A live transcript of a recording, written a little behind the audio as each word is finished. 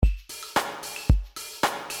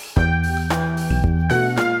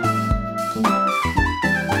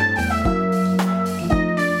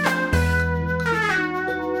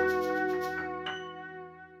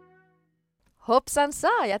Hupsan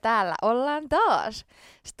saa ja täällä ollaan taas.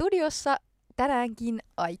 Studiossa tänäänkin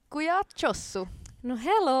Aikku ja Jossu. No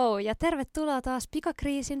hello ja tervetuloa taas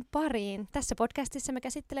pikakriisin pariin. Tässä podcastissa me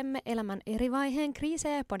käsittelemme elämän eri vaiheen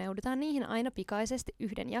kriisejä ja paneudutaan niihin aina pikaisesti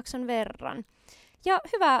yhden jakson verran. Ja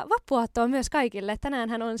hyvää vappuaattoa myös kaikille.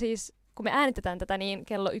 Tänäänhän on siis, kun me äänitetään tätä niin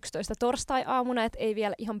kello 11 torstai-aamuna, et ei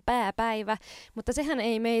vielä ihan pääpäivä, mutta sehän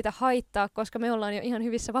ei meitä haittaa, koska me ollaan jo ihan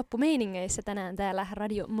hyvissä vappumeiningeissä tänään täällä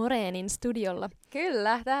Radio Moreenin studiolla.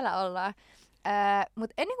 Kyllä, täällä ollaan.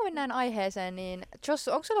 Mutta ennen kuin mennään aiheeseen, niin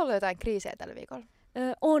Jossu, onko sulla ollut jotain kriisejä tällä viikolla?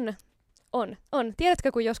 On.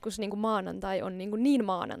 Tiedätkö, kun joskus niinku maanantai on niin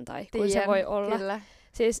maanantai kuin se voi olla? Kyllä.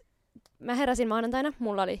 Siis mä heräsin maanantaina,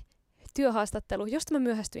 mulla oli työhaastattelu, josta mä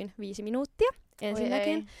myöhästyin 5 minuuttia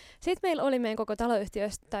ensinnäkin. Sitten meillä oli meidän koko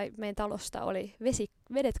taloyhtiöstä, tai meidän talosta oli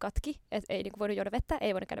vedet katki, että ei niinku voinut juoda vettä,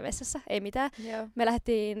 ei voinut käydä vessassa, ei mitään. Joo. Me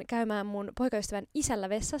lähdettiin käymään mun poikaystävän isällä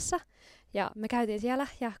vessassa, ja me käytiin siellä,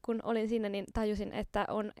 ja kun olin siinä, niin tajusin, että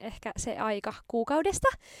on ehkä se aika kuukaudesta.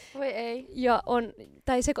 Voi ei.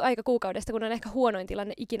 Tai se aika kuukaudesta, kun on ehkä huonoin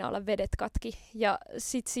tilanne ikinä olla vedet katki. Ja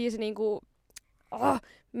sit siis niinku,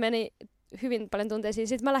 meni hyvin paljon tunteisiin.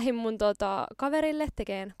 Sitten mä lähdin mun kaverille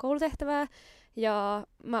tekemään koulutehtävää, ja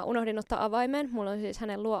mä unohdin ottaa avaimen. Mulla on siis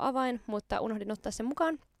hänen luo avain, mutta unohdin ottaa sen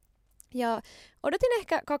mukaan. Ja odotin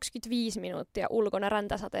ehkä 25 minuuttia ulkona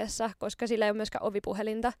räntäsateessa, koska sillä ei ole myöskään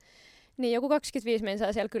ovipuhelinta. Niin joku 25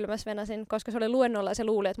 minuuttia siellä kylmässä venasin, koska se oli luennolla ja se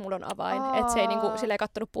luuli, että mulla on avain. Että se ei sillä ei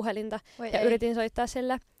kattonut puhelinta. Yritin soittaa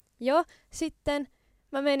sillä. Joo, sitten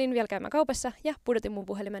mä menin vielä käymään kaupassa ja pudotin mun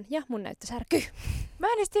puhelimen ja mun näyttö särkyi. Mä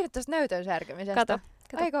en edes tiennyt tosta näytön särkymisestä.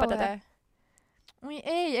 Katoppa tätä. Oi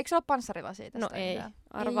ei, eikö se ole panssarilla siitä? No ei,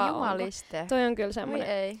 arvaa ei jumaliste. Toi on kyllä semmonen.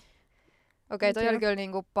 Oi ei. Okei, toi oli kyllä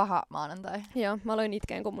niinku paha maanantai. Joo, mä aloin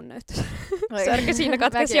itkeen, kun mun näyttö särky siinä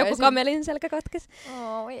katkesi, joku kamelin selkä katkesi.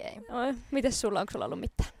 Oi ei. Mites sulla, onko sulla ollut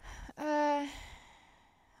mitään?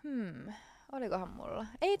 Olikohan mulla?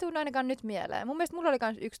 Ei tule ainakaan nyt mieleen. Mun mielestä mulla oli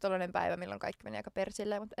kans yksi tollainen päivä, milloin kaikki meni aika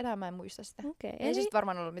persilleen, mutta enää mä en muista sitä. Okay, ei siis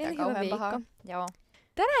varmaan ollut mitään kauhean pahaa. Joo.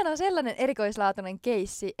 Tänään on sellainen erikoislaatuinen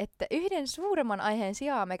keissi, että yhden suuremman aiheen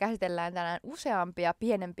sijaan me käsitellään tänään useampia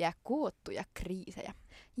pienempiä koottuja kriisejä.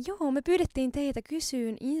 Joo, me pyydettiin teitä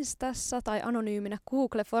kysyyn Instassa tai anonyyminä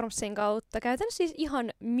Google Formsin kautta. Käytännössä siis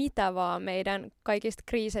ihan mitä vaan meidän kaikista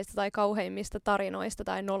kriiseistä tai kauheimmista tarinoista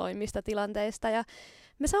tai noloimmista tilanteista. Ja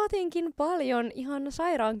me saatiinkin paljon ihan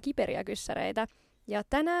sairaan kiperiä kyssäreitä. Ja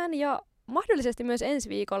tänään ja mahdollisesti myös ensi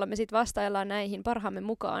viikolla me sit vastaillaan näihin parhaamme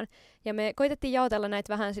mukaan. Ja me koitettiin jaotella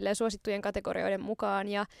näitä vähän suosittujen kategorioiden mukaan.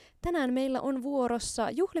 Ja tänään meillä on vuorossa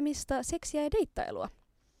juhlimista, seksiä ja deittailua.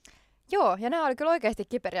 Joo, ja nämä oli kyllä oikeasti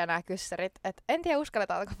kiperiä nämä kyssärit. Et en tiedä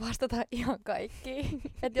uskalletaanko vastata ihan kaikkiin.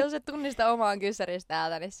 Et jos et tunnista omaan kyssäristä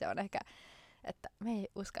täältä, niin se on ehkä, että me ei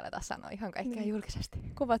uskalleta sanoa ihan kaikkea julkisesti.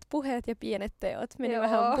 Kovat puheet ja pienet teot. Meni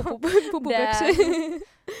vähän pupupöksyyn.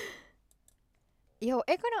 Joo,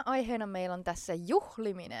 ekana aiheena meillä on tässä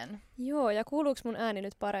juhliminen. Joo, ja kuuluuko mun ääni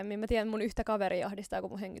nyt paremmin? Mä tiedän, mun yhtä kaveri ahdistaa, kun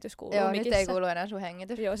mun hengitys kuuluu Joo, mikissä. Nyt ei kuulu enää sun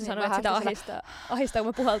hengitys. Joo, se sanoi, että sitä ahistaa, kun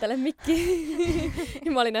mä puhaltelen mikkiin.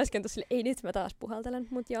 Niin mä olin äsken tossa ei nyt mä taas puhaltelen,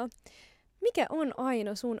 mut joo. Mikä on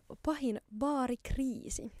Aino sun pahin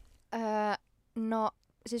baarikriisi? No,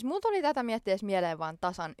 siis mulla tuli tätä miettiessä mieleen vaan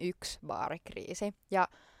tasan yksi baarikriisi. Ja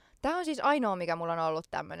tää on siis ainoa, mikä mulla on ollut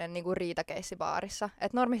tämmönen niinku riitakeissi baarissa.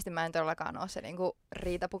 Et normisti mä en todellakaan oo se niinku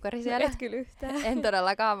riitapukari siellä. No et kyllä yhtään. En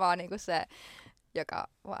todellakaan, vaan niinku se, joka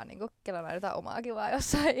vaan niinku kelaa jotain omaa kivaa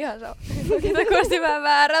jossain ihan kuulosti vähän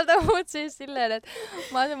väärältä, mut siis silleen, että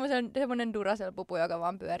mä oon semmonen Duracell-pupu, joka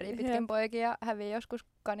vaan pyörii pitkin poikin ja hävii joskus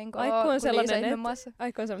kaninkoa. Aikku on sellainen, että mä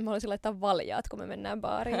haluaisin laittaa valjaat, kun me mennään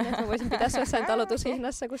baariin. Että mä voisin pitää se jossain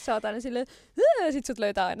talotushihnassa, kun sä oot aina silleen, sit sut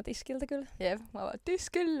löytää aina tiskiltä kyllä. Jep, mä vaan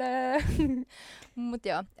tiskille. Mut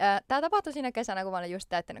joo, tää tapahtui siinä kesänä, kun mä olin just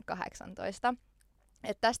täyttänyt 18.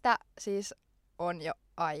 Et tästä siis on jo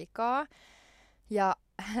aikaa. Ja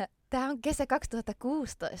tää on kesä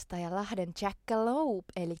 2016 ja Lahden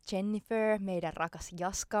Jackalope, eli Jennifer, meidän rakas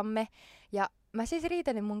Jaskamme. Ja mä siis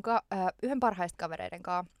riitelin mun yhden parhaista kavereiden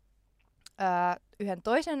kanssa yhden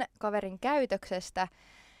toisen kaverin käytöksestä.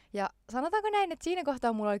 Ja sanotaanko näin, että siinä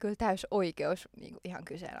kohtaa mulla oli kyllä täys oikeus niin ihan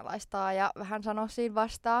kyseenalaistaa ja vähän sanoa siinä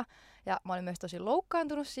vastaan. Ja mä olin myös tosi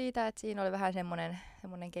loukkaantunut siitä, että siinä oli vähän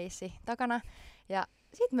semmonen keissi takana. Ja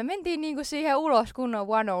sitten me mentiin niinku siihen ulos kunnon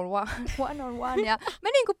one on one ja mä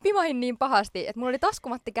niinku pimahin niin pahasti, että mulla oli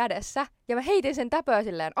taskumatti kädessä ja mä heitin sen täpöä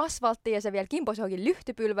silleen asfalttiin ja se vielä kimposi johonkin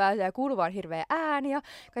lyhtypylväänsä ja kuului vaan hirveä ääni ja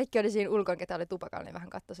kaikki oli siinä ulkona, ketä oli tupakalla, niin vähän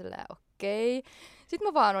katsoi silleen okei. Sitten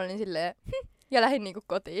mä vaan olin silleen ja lähdin niinku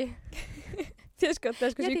kotiin. Pitäisikö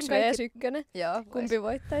ottaisiko 1 vs 1? Joo. Kumpi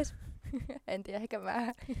voittais? En tiedä, ehkä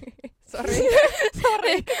mä. Sori.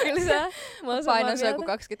 Ehkä kyllä sä. Mä oon Painan se joku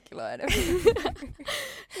 20 kiloa enemmän.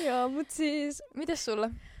 Joo, mut siis... Mites sulle?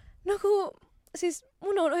 No siis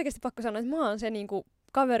mun on oikeesti pakko sanoa, että mä oon se niinku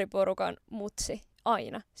kaveriporukan mutsi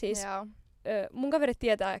aina. Siis mun kaverit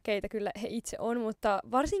tietää, keitä kyllä he itse on, mutta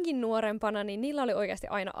varsinkin nuorempana, niin niillä oli oikeasti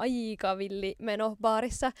aina aika villi meno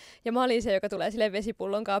baarissa. Ja mä olin se, joka tulee silleen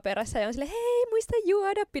vesipullonkaan perässä ja on silleen, hei, muista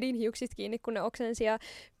juoda. Pidin hiuksit kiinni, kun ne oksensi ja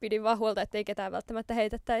pidin vaan huolta, ettei ketään välttämättä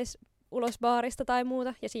heitettäisi ulos baarista tai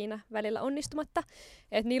muuta. Ja siinä välillä onnistumatta.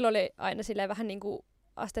 Et niillä oli aina silleen vähän niinku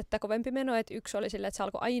astetta kovempi meno, että yksi oli silleen, että se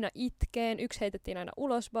alkoi aina itkeen, yksi heitettiin aina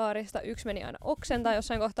ulos baarista, yksi meni aina oksentaa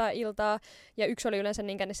jossain kohtaa iltaa, ja yksi oli yleensä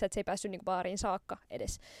niin kännissä, että se ei päässyt niinku baariin saakka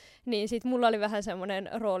edes. Niin sit mulla oli vähän semmoinen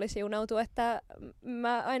rooli siunautu, että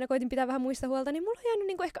mä aina koitin pitää vähän muista huolta, niin mulla on jäänyt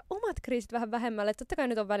niinku ehkä omat kriisit vähän vähemmälle. Totta kai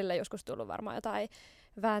nyt on välillä joskus tullut varmaan jotain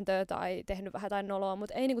vääntöä tai tehnyt vähän jotain noloa,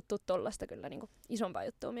 mutta ei niinku tuu tollasta kyllä niinku isompaa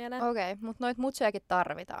juttua mieleen. Okei, mutta noit mutsejakin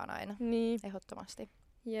tarvitaan aina. Niin. Ehdottomasti.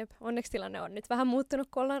 Jep, onneksi tilanne on nyt vähän muuttunut,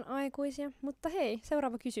 kun ollaan aikuisia. Mutta hei,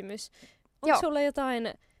 seuraava kysymys. Onko sulla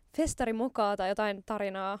jotain festarimokaa tai jotain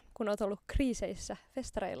tarinaa, kun oot ollut kriiseissä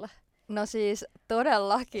festareilla? No siis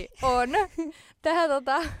todellakin on. Tähän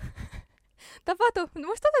tapahtui,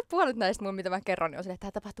 musta puolet näistä mun, mitä mä kerron, niin on silleen,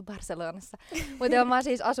 että tämä tapahtui Barcelonassa. Mutta mä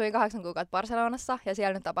siis asuin 8 kuukautta Barcelonassa ja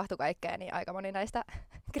siellä nyt tapahtui kaikkea, niin aika moni näistä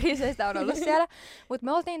kriiseistä on ollut siellä. Mutta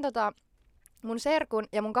me oltiin mun serkun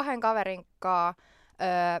ja mun 2 kaverin kaa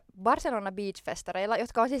Barcelona Beach-festareilla,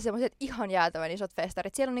 jotka on siis semmoiset ihan jäätävän isot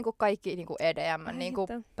festarit. Siellä on niinku kaikki niinku EDM, niinku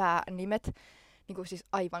päänimet, niinku siis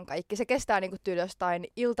aivan kaikki. Se kestää niinku jostain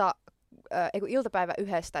iltapäivä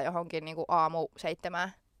 1 johonkin niinku aamu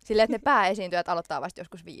 7. Silleen, että ne pääesiintyjät aloittaa vasta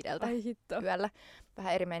joskus 5 yöllä.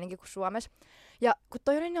 Vähän eri meininki kuin Suomessa. Ja kun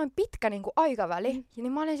toi oli noin pitkä niinku aikaväli,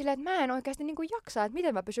 niin mä olin silleen, että mä en oikeasti niinku jaksaa, että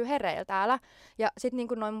miten mä pysyn hereillä täällä. Ja sit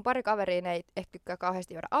niinku noin mun pari kaveria, ne ei ehkä tykkää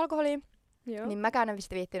kauheasti juoda alkoholia. Joo. Niin mäkään en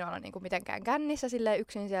viittinyt olla niinku mitenkään kännissä silleen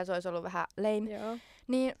yksin siellä, se olisi ollut vähän lame. Joo.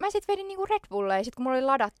 Niin mä sit vedin niinku Red Bulleja, sit kun mulla oli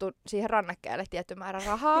ladattu siihen rannekkeelle tietty määrä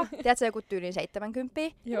rahaa. Tiedätkö, joku tyylin 70.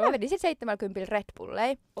 Niin mä vedin sit 70 Red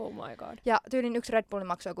Bulleja. Oh my god. Ja tyylin yksi Red Bulli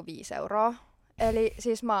maksoi joku 5 €. Eli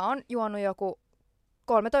siis mä oon juonut joku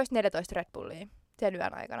 13-14 Red Bullia sen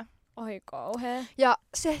yön aikana. Ai kauhea. Ja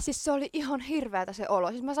se oli ihan hirveätä se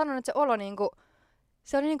olo. Siis mä sanon, että se olo niinku...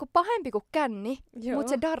 Se oli niinku pahempi kuin känni, mutta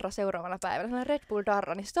se darra seuraavana päivänä, sellainen Red Bull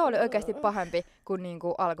darra, niin se oli oikeasti pahempi kuin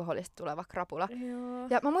niinku alkoholista tuleva krapula. Joo.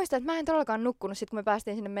 Ja mä muistan, että mä en todellakaan nukkunut sit, kun me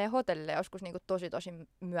päästiin sinne meidän hotellille joskus niinku tosi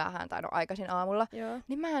myöhään tai aikaisin aamulla. Joo.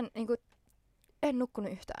 Niin mä en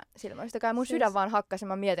nukkunut yhtään silmäystäkään. Mun sydän vaan hakkasi.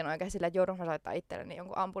 Mä mietin oikein silleen, että joudun mä soittaa itselleni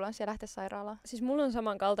jonkun ambulanssin ja lähteä sairaalaan. Siis mulla on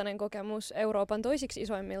samankaltainen kokemus Euroopan toisiksi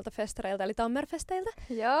isoimmilta festareilta, eli Tammerfesteiltä.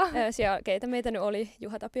 Joo. Siellä keitä meitä nyt oli,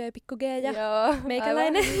 Juha Tapio ja Pikku G ja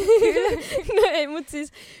meikäläinen. No ei, mut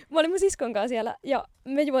siis mä olin mun siskon kanssa siellä ja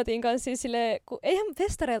me juotiin kanssa siis silleen, kun eihän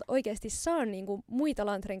festareilta oikeesti saa niinku muita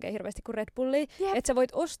lantrinkejä hirveästi kuin Red Bullia. Että sä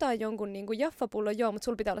voit ostaa jonkun niinku jaffapullon, mutta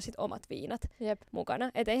sulla pitää olla sit omat viinat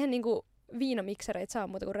mukana. Et eihän niinku viinamiksereitä saa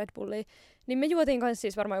muuta kuin Red Bullia. Niin me juotiin kanssa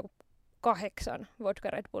siis varmaan joku 8 vodka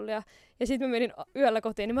Red Bullia. Ja sit mä menin yöllä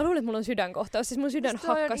kotiin, niin mä luulin, että mulla on sydänkohtaus. Siis mun sydän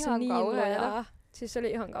hakkasi niin lujaa. Siis se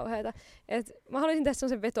oli ihan kauheeta. Et mä haluaisin tehdä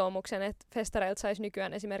sellaisen vetoomuksen, että festareilta sais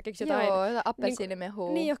nykyään esimerkiksi jotain... Joo, jotain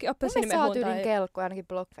appelsiinimehua. Niin, jokin appelsiinimehua. Mun mielestä saa kelkkoja ainakin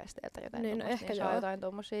Blockfesteiltä jotain niin, tommosia. Ehkä saa jotain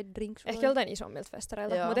tommosia drinks. Ehkä joltain isommilta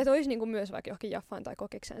festareilta. Mutta et ois niinku myös vaikka johonkin jaffaan tai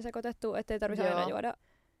kokikseen sekoitettu, ettei tarvitsisi aina juoda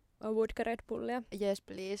vodka Red Bullia. Yes,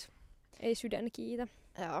 please. Ei sydän kiitä.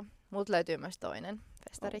 Joo, multa löytyy myös toinen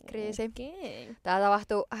festarikriisi. Okay. Tää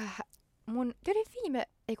tapahtuu mun mä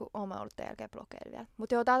oon ollut teidän jälkeen blokeilla vielä.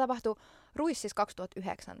 Mutta joo, tää tapahtui Ruississa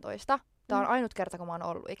 2019. Tää on ainut kerta, kun mä oon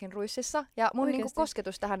ollut ikin Ruississa. Ja mun niinku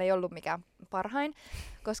kosketus tähän ei ollut mikään parhain,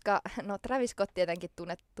 koska no Travis Scott tietenkin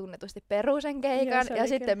tunnetusti peruu sen keikan. Ja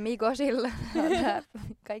sitten Migosilla.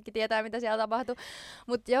 Kaikki tietää, mitä siellä tapahtui.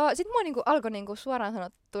 Mut joo, sit mua niinku alkoi niinku suoraan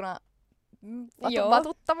sanottuna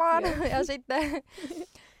vatuttamaan. Ja sitten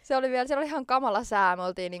siellä oli ihan kamala sää. Me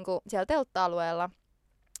oltiin niinku siellä teltta-alueella.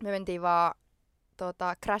 Me mentiin vaan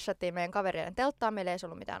crashattiin meidän kaverien telttaan. Meillä ei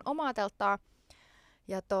ollut mitään omaa telttaa.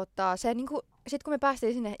 Ja se niinku sit kun me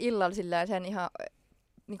päästiin sinne illalla silleen sen ihan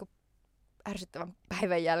niinku ärsyttävän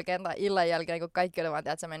päivän jälkeen tai illan jälkeen, kun kaikki oli vaan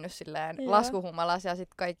mennyt silleen laskuhumalas ja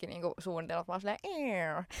sitten kaikki niinku suunnitelmat vaan silleen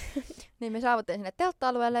niin me saavuttiin sinne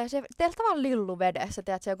teltta-alueelle ja se teltta vaan lillu vedessä,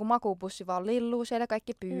 tiedätkö, joku makupussi vaan lilluu siellä,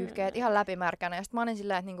 kaikki pyyhkeet, ihan läpimärkänä ja sit mä olin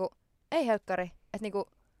silleen, että niinku, ei helkkari, että niinku,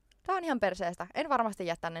 tää on ihan perseestä, en varmasti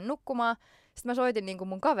jää tänne nukkumaan. Sitten mä soitin niinku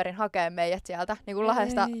mun kaverin hakee meidät sieltä niinku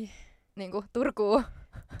Lahdesta niinku Turkuun.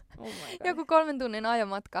 Oh my God. Joku 3 tunnin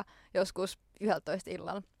ajomatka joskus 11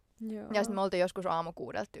 illalla. Joo. Ja sitten me oltiin joskus aamu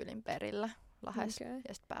 6 tyylin perillä Lahes. Okay.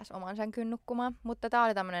 Ja sitten pääsi oman sänkyyn nukkumaan. Mutta tää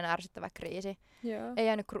oli tämmönen ärsyttävä kriisi. Joo. Ei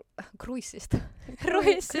jäänyt kruissista.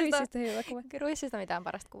 Hyvä kuva. Kruissista mitään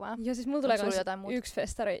parasta kuvaa. Joo, siis mulla tulee Onks sulla kans jotain muuta? yksi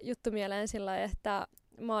festari juttu mieleen sillä lailla, että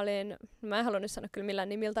mä en halua nyt sanoa kyllä millään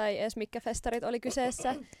nimiltä, ei edes mitkä festarit oli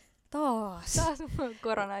kyseessä. Taas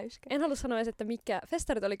koronayskä. En halua sanoa edes, että mitkä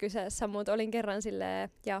festarit oli kyseessä, mutta olin kerran silleen,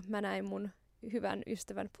 ja mä näin mun hyvän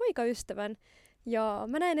ystävän, poikaystävän, ja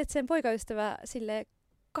mä näin, että sen poikaystävä silleen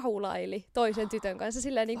kaulaili toisen tytön kanssa,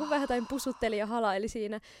 silleen niin kuin vähän jotain pusutteli ja halaili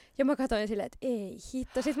siinä. Ja mä katsoin silleen, että ei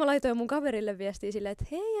hitto. Sitten mä laitoin mun kaverille viestiä silleen, että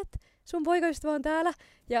hei, että sun poikaystävä on täällä.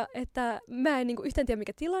 Ja että mä en niinku yhtään tiedä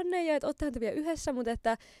mikä tilanne ja että ootte häntä vielä yhdessä, mutta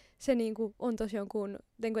että se niinku on tosi jonkun,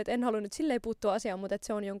 että en halua nyt silleen puuttua asiaan, mutta että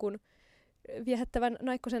se on jonkun viehättävän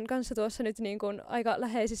naikkosen kanssa tuossa nyt niin kuin aika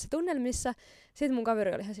läheisissä tunnelmissa. Sitten mun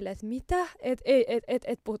kaveri oli ihan silleen, että mitä?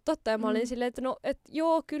 Et puhu totta. Ja mä olin silleen, että no, et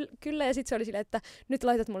joo, kyllä. Ja sitten se oli silleen, että nyt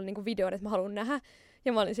laitat mulle niinku videon, että mä haluan nähdä.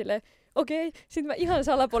 Ja mä olin silleen, okei. Sitten mä ihan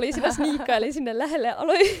salapoliisina sniikkailin sinne lähelle ja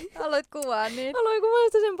aloit kuvaa niin. Aloin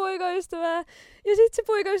kuvasta sen poikaystävää. Ja sitten se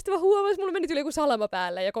poikaystävä huomasi, mulla meni tuli joku salama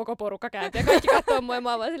päälle ja koko porukka käänti ja kaikki kattoo mua ja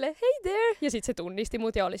mä vaan silleen, hey there. Ja sitten se tunnisti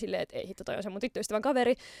mut ja oli silleen, että ei hitto, toi on se mun tyttöystävän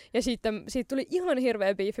kaveri. Ja sitten siitä tuli ihan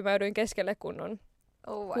hirveä biifi, mä jouduin keskelle kunnon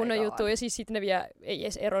juttu. Ja siis sitten ne vielä ei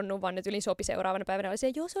edes eronnut, vaan ne yli sopi seuraavana päivänä. Oli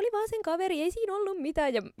se, joo, se oli vaan sen kaveri, ei siinä ollut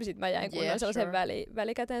mitään. Ja sitten mä jäin kunnon sellaisen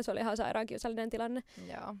välikäteen, se oli ihan sairaankiusallinen tilanne.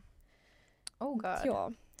 Joo. Oh god.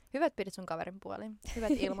 Joo. Hyvät pidit sun kaverin puoliin.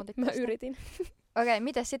 Hyvät ilmoitit Mä tästä. yritin. Okei,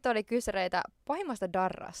 mites sitten oli kysyreitä pahimmasta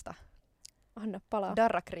darrasta? Anna palaa.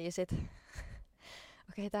 Darrakriisit.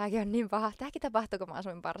 Okei, tääkin on niin paha. Tääkin tapahtui, kun mä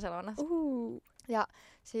asuin Barcelonassa. Ja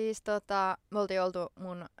siis me oltiin oltu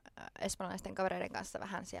mun espanjalaisten kavereiden kanssa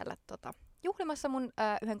vähän siellä juhlimassa mun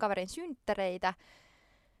yhden kaverin synttäreitä.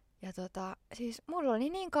 Ja siis mulla oli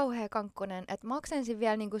niin kauhea kankkonen, että mä oksensin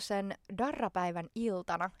vielä niinku sen darrapäivän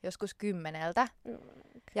iltana, joskus 10.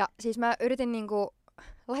 Ja siis mä yritin niinku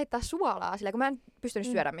laittaa suolaa silleen, kun mä en pystynyt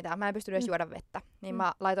syödä mitään, mä en pystynyt edes juoda vettä. Niin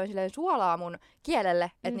mä laitoin silleen suolaa mun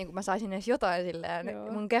kielelle, että niinku mä saisin edes jotain silleen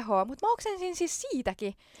mun kehoa. Mut mä oksensin siis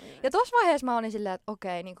siitäkin. Ja tossa vaiheessa mä olin silleen, että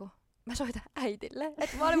okei, niinku mä soitan äitille.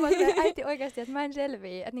 Että mä olin vaan silleen, äiti oikeesti, että mä en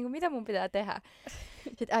selviä, että niinku mitä mun pitää tehdä.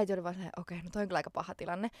 Sitten äiti oli vaan silleen, okei, no toi on kyllä aika paha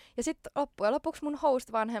tilanne. Ja sitten loppujen lopuksi mun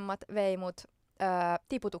host-vanhemmat vei mut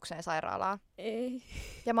tiputukseen sairaalaan. Ei.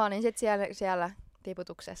 Ja mä olin sitten siellä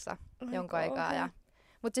tiputuksessa jonkun aikaa.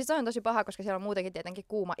 Mutta siis toi on tosi paha, koska siellä on muutenkin tietenkin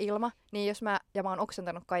kuuma ilma. Niin jos mä oon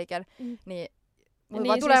oksentanut kaiken, niin mulla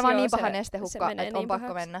vaan tulee vaan niin paha nestehukka, että on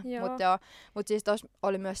pakko mennä. Mut siis tossa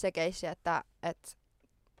oli myös se keissi, että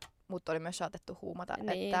mut oli myös saatettu huumata.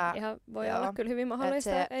 Niin, ihan voi olla kyllä hyvin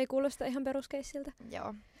mahdollista. Ei kuulosta ihan peruskeissiltä.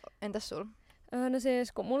 Joo. Entäs sul? No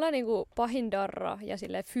siis, kun mulla niinku pahin darra ja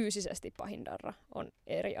silleen fyysisesti pahin darra on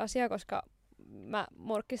eri asia, koska mä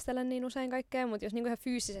morkkistelen niin usein kaikkea, mutta jos niinku ihan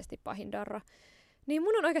fyysisesti pahin darra, niin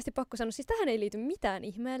mun on oikeasti pakko sanoa, siis tähän ei liity mitään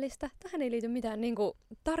ihmeellistä, tähän ei liity mitään niinku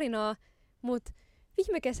tarinaa, mut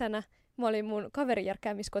viime kesänä mä olin mun kaverin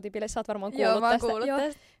järkkäämiskotipileissä, sä oot varmaan kuullut tästä. Joo, mä oon kuullut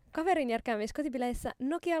tästä. Kaverin järkkäämiskotipileissä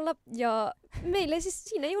Nokialla, ja meille siis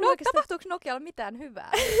siinä ei ollut oikeastaan... Tapahtuuko Nokialla mitään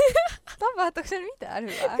hyvää? Tapahtuuko sen mitään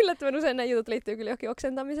hyvää? Yllättävän usein nämä jutut liittyy kyllä johonkin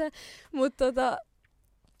oksentamiseen, mutta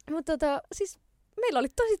siis meillä oli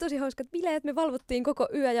tosi hauskat bileet, me valvottiin koko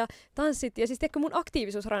yö ja tanssittiin. Ja siis tiedätkö, mun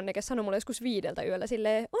aktiivisuusranneke sanoi mulle joskus 5 yöllä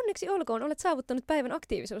silleen, onneksi olkoon, olet saavuttanut päivän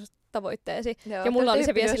aktiivisuustavoitteesi. Joo, ja mulla oli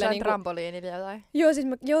se vielä sillä niinku... trampoliinilla jotain. Joo, siis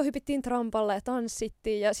hypittiin trampalla ja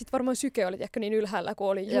tanssittiin. Ja sit varmaan syke oli tiedätkö niin ylhäällä, kun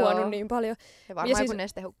oli juonut niin paljon. Ja varmaan joku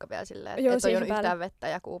nestehukka vielä silleen, että ei ole yhtään vettä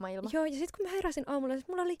ja kuuma ilma. Joo, ja sit kun mä heräsin aamulla, siis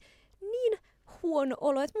mulla oli niin huono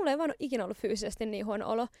olo, että mulla ei vaan ole ikinä ollut fyysisesti niin huono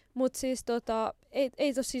olo, mutta siis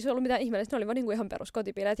ei tossa siis ollut mitään ihmeellistä, ne oli vaan niinku ihan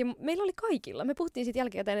peruskotipileet ja meillä oli kaikilla. Me puhuttiin siitä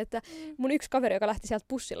jälkikäteen, että mun yksi kaveri, joka lähti sieltä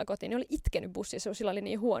bussilla kotiin, niin oli itkenyt bussissa, sillä oli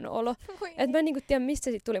niin huono olo. Että mä en niinku tiedä, mistä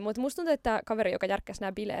se sit tuli, mutta musta tuntuu, että tää kaveri, joka järkkäsi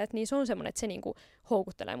nämä bileet, niin se on semmonen, että se niinku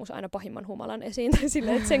houkuttelee musta aina pahimman humalan esiin, tai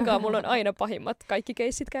silleen, että senkaan mulla on aina pahimmat kaikki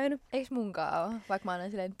keissit käynyt. Eiks munkaan oo? Vaikka mä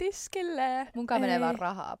olen silleen tiskille. Munkaan menee vaan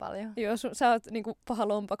rahaa paljon. Joo, sä oot niinku paha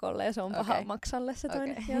lompakolle ja se on paha maksalle se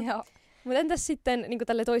toinen. Joo. Mutta entäs sitten niin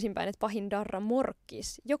tälle toisinpäin, että pahin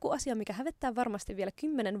darramorkkis? Joku asia, mikä hävettää varmasti vielä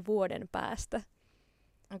 10 vuoden päästä.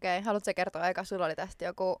 Okei, haluatko kertoa aika? Sulla oli tästä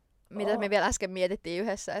joku, mitä me vielä äsken mietittiin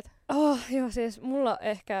yhdessä. Joo, siis mulla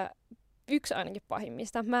ehkä yksi ainakin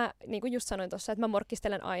pahimmista. Mä niin kuin just sanoin tuossa, että mä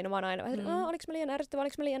morkkistelen aina. Mä oon aina oliko mä liian ärsyttävä,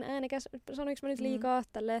 oliko mä liian äänekäs, sanoinko mä nyt liikaa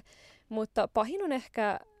tälleen. Mutta pahin on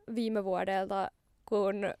ehkä viime vuodelta,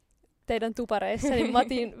 kun teidän tupareissa, niin mä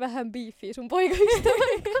otin vähän beefiä sun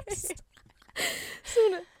poikaystävän kanssa.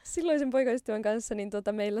 Sun silloisen poikaystävän kanssa niin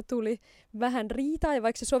meillä tuli vähän riitaa, ja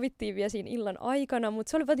vaikka se sovittiin vielä siinä illan aikana, mutta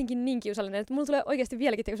se oli jotenkin niin kiusallinen, että mulla tulee oikeasti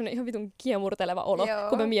vieläkin sellainen ihan vitun kiemurteleva olo,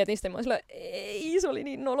 kun mä mietin sitä. Mä olin silleen, ei, se oli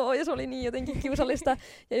niin noloa ja se oli niin jotenkin kiusallista.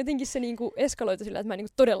 Ja jotenkin se niinku eskaloitui sillä, että mä en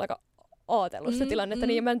niinku todellakaan ajatellut sitä tilannetta.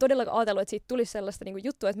 Niin, ja mä en todellakaan ajatellut, että siitä tulisi sellaista niinku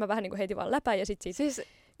juttua, että mä vähän niinku heitin vaan läpää ja sit siitä siis,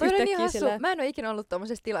 toi on niin hassu. Mä en ole ikinä ollut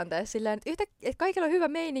tommosessa tilanteessa silleen, että kaikilla on hyvä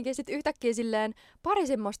meininki ja sit yhtäkkiä silleen pari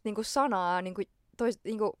semmoista niinku sanaa niinku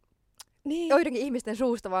joidenkin ihmisten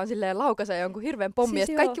suusta vaan silleen laukaisee jonkun hirveän pommin, siis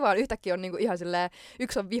ja kaikki vaan yhtäkkiä on niinku ihan silleen,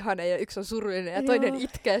 yksi on vihainen ja yksi on surullinen ja toinen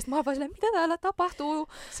itkee, ja sit mä oon vaan silleen, mitä täällä tapahtuu?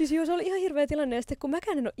 Siis joo, se oli ihan hirveä tilanne, ja sitten kun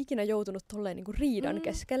mäkään en ole ikinä joutunut tolleen niinku riidan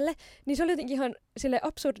keskelle, niin se oli jotenkin ihan silleen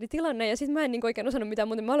absurdi tilanne, ja sit mä en niinku oikein osannut mitään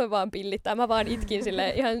muuta, mä aloin vaan pillittää, mä vaan itkin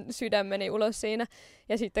silleen ihan sydämeni ulos siinä,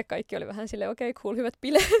 ja sitten kaikki oli vähän silleen, okei, cool, hyvät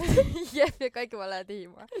bileet. Jep, ja kaikki vaan lähti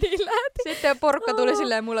himaan. Niin lähti. Sitten porukka tuli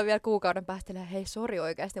silleen mulle vielä kuukauden päästä, hei, sori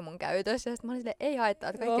oikeasti mun käytössä. Ja sitten mä olin silleen, ei haittaa,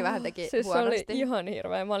 että kaikki vähän teki siis huonosti. Se oli ihan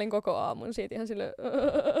hirveä. Mä olin koko aamun siitä ihan silleen,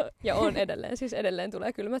 ja on edelleen. Siis edelleen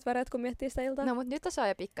tulee kylmät väreet, kun miettii sitä iltaa. No mut nyt saa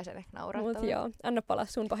jo pikkasen ehkä naurattaa. Mut joo, anna palaa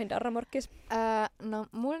sun pahin darramorkkis. No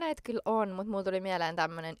mulla näitä kyllä on, mut mulla tuli mieleen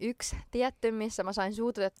tämmönen yksi tietty, missä mä sain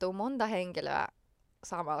suututettua monta henkilöä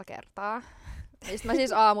samalla kertaa. Mistä mä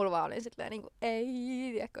siis aamulla vaan olin silleen niinku, ei,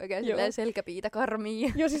 tiedätkö, oikein silleen selkäpiitä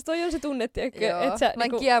karmii. Joo, siis toi on se tunne, tiedätkö, että sä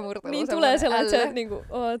niinku, niin tulee sellainen, että se niinku,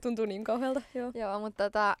 tuntuu niin kauhealta. Joo,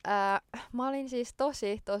 mutta mä olin siis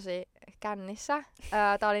tosi kännissä.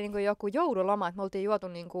 Tää oli niinku joku joululoma, että me oltiin juotu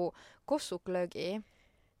niinku kossuklögiä.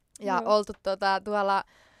 Ja oltu tuolla,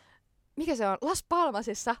 mikä se on, Las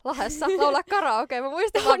Palmasissa, Lahdessa, laulaa karaoke. Mä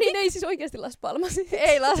muistan vaan... niin ei siis oikeesti Las Palmasissa.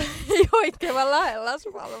 ei oikein, vaan Lahden Las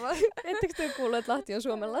Palmas. Ettekö te kuullut, että Lahti on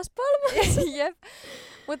Suomen Las Palmas? Jep.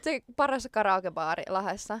 Mut se paras karaokebaari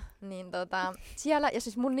Lahdessa, niin siellä, ja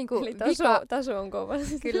siis mun niinku eli taso on kova.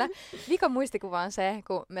 Kyllä. Vika muistikuva on se,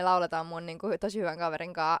 kun me lauletaan mun niinku tosi hyvän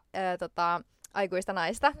kaverin kanssa aikuista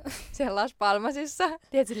naista siellä Las Palmasissa.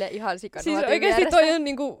 Tiedät silleen ihan sikanuotin siis oikeesti toi on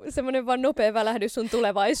niinku semmonen vaan nopea välähdys sun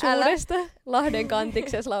tulevaisuudesta. Lahden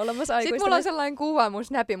kantiksessa laulamassa aikuista. Sitten mulla on sellainen kuva mun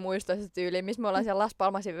Snapin muistoista tyyliin, missä me ollaan siellä Las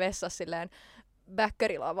Palmasin vessassa silleen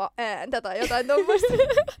bäkkärilava ääntä tai jotain tommoista.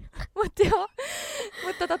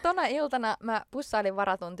 Mutta tona iltana mä pussailin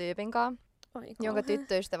varatun tyypin kanssa, jonka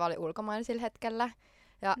tyttöystävä oli ulkomailla sillä hetkellä.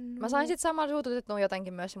 Ja mä sain sit samalla suututettua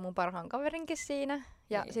jotenkin myös mun parhaan kaverinkin siinä.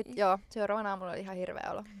 Ja sit seuraavana aamulla oli ihan hirveä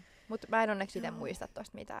olo. Mut mä en onneksi itse muista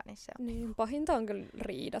tosta mitään. Niin se on. Niin, pahinta on kyllä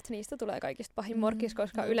riidat. Niistä tulee kaikista pahin morkkis,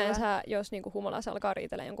 koska yleensä jos niinku humalassa alkaa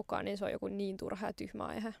riitellä jonkunkaan, niin se on joku niin turha ja tyhmä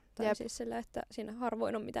aihe. Tai siis sillä, että siinä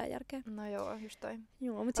harvoin on mitään järkeä. No joo, just toi.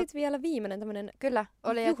 Joo, mut sit vielä viimeinen tämmönen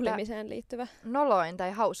juhlimiseen liittyvä. Noloin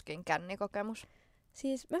tai hauskin kännikokemus.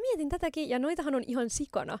 Siis mä mietin tätäkin, ja noitahan on ihan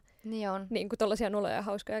sikana. Niin on. Niin kuin tollasia noloja ja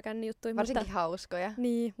hauskoja kännijuttuja. Varsinkin hauskoja.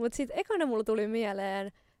 Niin, mut sit ekana mulla tuli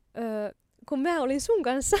mieleen, kun mä olin sun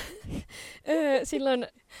kanssa silloin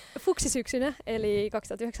fuksisyksynä, eli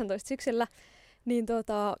 2019 syksyllä, niin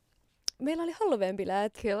meillä oli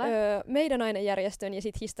Halloween-bileet meidän ainejärjestön ja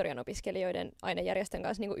sit historian opiskelijoiden ainejärjestön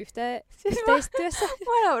kanssa niinku yhteistyössä.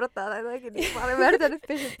 Mä naurattaa tai jotenkin niin paljon. Mä yritän nyt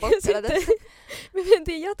pysyä pokkana tässä. Me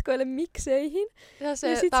mentiin jatkoille mikseihin. Ja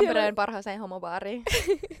se Tampereen parhaaseen homobaariin.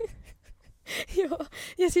 Joo,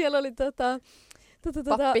 ja siellä oli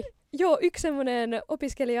pappi. Joo, yksi semmonen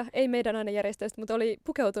opiskelija, ei meidän ainejärjestöstä, mutta oli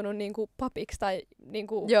pukeutunut niinku papiksi tai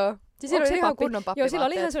niinku... Joo, siis siellä oli ihan kunnon pappi. Joo, sillä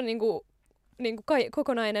oli ihan semmonen niinku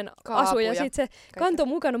kokonainen asu, ja sit se kantoi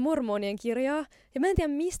mukana mormonien kirjaa. Ja mä en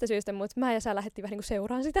tiedä mistä syystä, mutta mä ja sä lähdettiin vähän niinku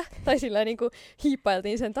seuraan sitä. Tai sillä niinku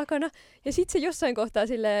hiippailtiin sen takana. Ja sit se jossain kohtaa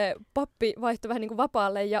sille pappi vaihtoi vähän niinku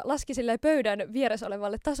vapaalle ja laski sille pöydän vieressä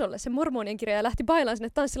olevalle tasolle sen mormonien kirja ja lähti bailaan sinne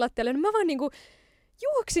tanssilattialle. No mä vaan niinku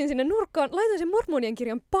juoksin sinne nurkkaan, laitoin sen mormonien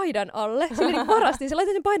kirjan paidan alle. Sille niin varastin, se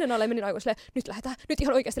laitoin sen paidan alle ja menin aivan silleen, nyt lähdetään, nyt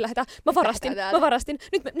ihan oikeasti lähdetään. Mä varastin,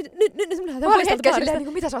 nyt me lähdetään. Mä olin hetken silleen,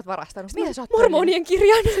 niin mitä sä oot varastanut? Mitä sä oot mormonien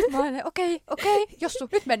kirjan. Sitten mä olin, okei, Jossu,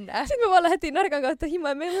 nyt mennään. Sitten me vaan lähdettiin Narkan kautta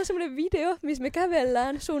himaan. Meillä on semmonen video, missä me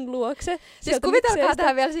kävellään sun luokse. Siis kuvitelkaa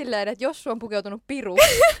tähän vielä silleen, että Jossu on pukeutunut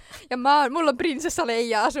piruksi. Ja mulla on prinsessa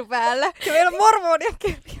Leija asu päällä. Ja meillä on mormonien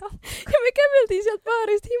kirja. Ja me käveltiin sieltä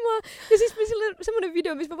baarista himaan. Ja siis me semmonen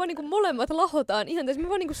video, missä me vaan niinku molemmat lahotaan. Ihan tässä me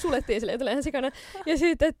vaan niinku sulettiin silleen, että ihan sikana. Ja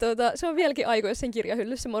sitten se on vieläkin aikoissa sen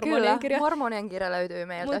kirjahyllyssä, mormonien kirja. Kyllä, mormonien kirja löytyy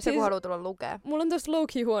meiltä, jos joku haluaa tulla lukea. Mulla on tosta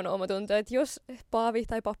low-key huono omatunto, että jos paavi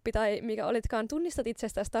tai pappi tai mikä olitkaan, tunnistat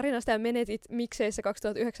itsestäsi tarinasta ja menetit mikseissä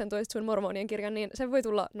 2019 sun mormonien kirjan, niin se voi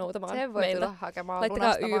tulla noutamaan meiltä. Se voi tulla hakemaan,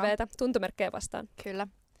 laittakaa YVtä, tuntomerkkejä vastaan. Kyllä.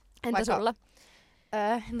 Entä sulla?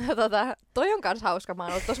 Toi on kans hauska, mä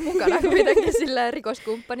oon ollut tossa mukana kuitenkin silleen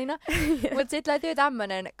rikoskumppanina. Mut sit löytyy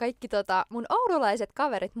tämmönen, kaikki mun oululaiset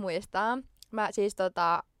kaverit muistaa. Mä siis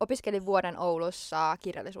opiskelin vuoden Oulussa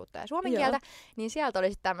kirjallisuutta ja suomen kieltä, niin sieltä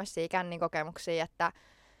oli sit tämmösiä kännikokemuksia, että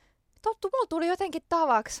mulla tuli jotenkin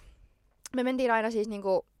tavaksi. Me mentiin aina siis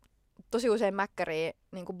niinku tosi usein mäkkäriin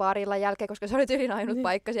niinku barilla jälkeen, koska se oli tyylin ainut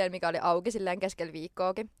paikka siellä, mikä oli auki silleen keskellä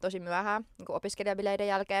viikkoakin, tosi myöhään, niinku opiskelijabileiden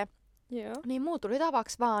jälkeen. Joo. Niin mulla tuli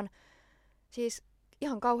tavaksi vaan, siis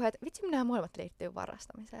ihan kauheat, vitsi minä molemmat liittyy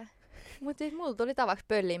varastamiseen. Mut siis mulla tuli tavaksi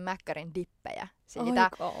pölliin mäkkärin dippejä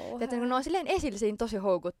siitä. Että kun ne on silleen esillä siinä tosi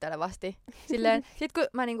houkuttelevasti. Silleen, sit kun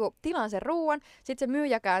mä niinku tilaan sen ruuan, sit se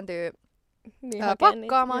myyjä kääntyy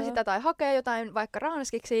pakkaamaan sitä tai hakee jotain vaikka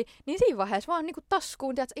raanskiksi, niin siinä vaiheessa vaan niinku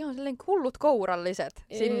taskuun, tiiätkö, ihan silleen hullut kouralliset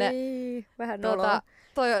sinne. Vähän noloa.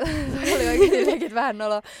 Toi oli oikein vähän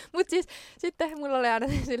noloa. Mut siis sitten mulla oli aina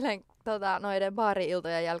silleen noiden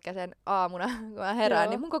baari-iltojen jälkeisen aamuna, kun mä herään,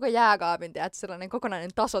 niin mun koko jääkaapin sellainen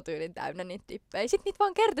kokonainen tasotyylin täynnä niitä tippejä. Sitten niitä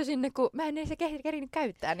vaan kertyi sinne, kun mä en edes kerinyt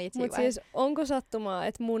käyttää niitä siinä. Mut siis onko sattumaa,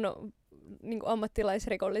 että mun niinku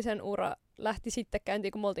ammattilaisrikollisen ura lähti sitten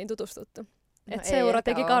käyntiin, kun me oltiin tutustuttu? No että seura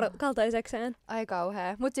teki kaltaisekseen. Ai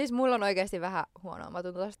kauhea. Mut siis mulla on oikeesti vähän huonoa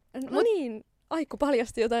omatunto tosta. No niin. Aikku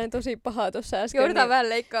paljasti jotain tosi pahaa tuossa äsken.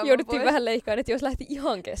 Jouduttiin vähän leikkaamaan, että jos lähti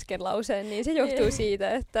ihan kesken lauseen, niin se johtuu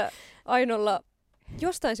siitä, että Ainolla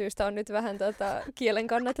jostain syystä on nyt vähän kielen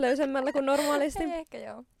kannat löysemmällä kuin normaalisti. Ehkä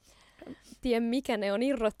joo. Tien mikä ne on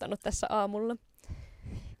irrottanut tässä aamulla.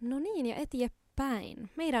 No niin, ja eteenpäin.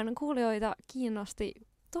 Meidän kuulijoita kiinnosti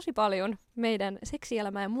tosi paljon meidän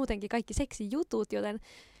seksielämä ja muutenkin kaikki seksijutut, joten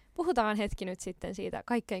puhutaan hetki nyt sitten siitä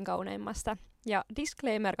kaikkein kauneimmasta. Ja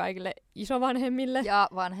disclaimer kaikille isovanhemmille. Ja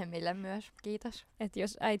vanhemmille myös, kiitos. Että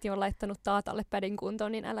jos äiti on laittanut taatalle pädin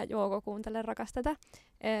kuntoon, niin älä kuuntele, rakas tätä.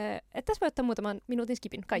 Että tässä voi ottaa muutaman minuutin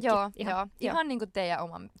skipin kaikki. Joo, ihan niin kuin teidän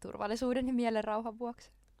oman turvallisuuden ja mielenrauhan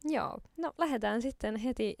vuoksi. Joo, no lähdetään sitten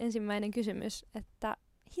heti ensimmäinen kysymys, että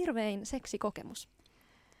hirvein seksikokemus.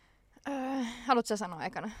 Haluatko sä sanoa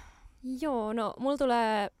ekana? Joo, no mulla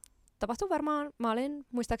tapahtui varmaan, mä olin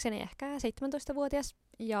muistaakseni ehkä 17-vuotias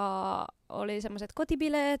ja oli semmoiset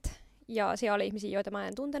kotibileet ja siellä oli ihmisiä, joita mä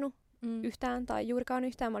en tuntenut yhtään tai juurikaan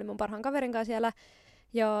yhtään. Mä olin mun parhaan kaverin kanssa siellä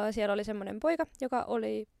ja siellä oli semmoinen poika, joka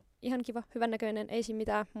oli ihan kiva, hyvännäköinen, ei siinä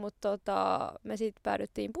mitään, mutta me sitten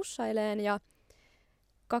päädyttiin pussaileen ja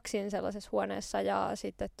kaksin sellaisessa huoneessa ja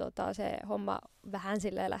sitten se homma vähän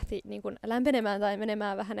silleen lähti niin kuin lämpenemään tai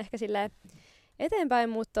menemään vähän ehkä silleen eteenpäin,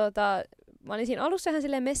 mutta mä olin siinä alussa ihan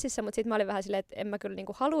silleen messissä, mutta sitten mä olin vähän silleen, että en mä kyllä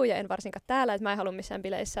niinku halua ja en varsinkaan täällä, että mä en halua missään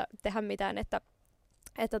bileissä tehdä mitään, että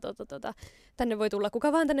tänne voi tulla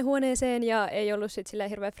kuka vaan tänne huoneeseen ja ei ollut sit silleen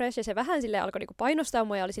hirveän fresh ja se vähän silleen alkoi niinku painostaa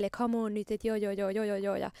mua ja oli silleen come on nyt, että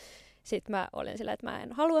joo ja sit mä olin silleen, että mä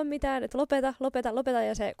en halua mitään, että lopeta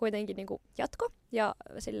ja se kuitenkin niinku jatko ja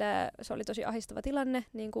silleen se oli tosi ahistava tilanne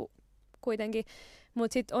niinku kuitenkin.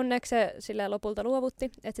 Mut sit onneksi se silleen lopulta luovutti,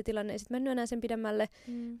 että se tilanne ei sit mennyt enää sen pidemmälle.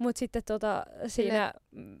 Mut sitten siinä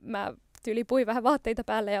mä tyyli puin vähän vaatteita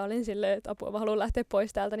päälle ja olin silleen, että apua mä haluan lähteä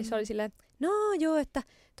pois täältä. Niin se oli silleen, no joo, että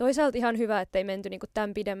toisaalta ihan hyvä, että ei menty niinku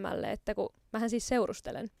tämän pidemmälle, että kun mähän siis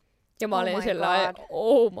seurustelen. Ja mä olin silleen,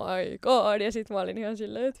 oh my god. Ja sit mä olin ihan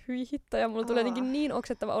silleen, että hyi hitto. Ja mulla tuli jotenkin niin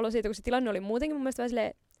oksettava olo siitä, kun se tilanne oli muutenkin mun mielestä vähän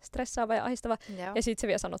silleen stressaava ja ahistava. Joo. Ja sit se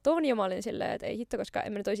vielä sanoi ton ja mä olin silleen, että ei hitto, koska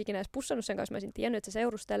en mä nyt olisi ikinä edes pussannut sen kanssa, mä olisin tiennyt, että se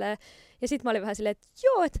seurustelee. Ja sit mä olin vähän silleen, että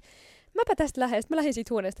joo, että mäpä tästä lähden. Sitten mä lähdin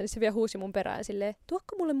siitä huoneesta, niin se vielä huusi mun perään silleen,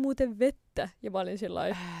 tuokko mulle muuten vettä? Ja mä olin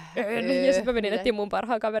silleen, ja sit mä menin etsiin mun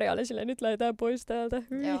parhaan kaverin ja olin silleen, nyt lähdetään pois täältä.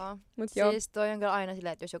 Joo. Siis toi on kyllä aina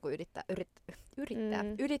silleen, että jos joku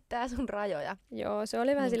ylittää sun rajoja. Joo, se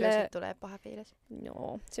oli vähän niin silleen. Kyllä tulee paha fiilis.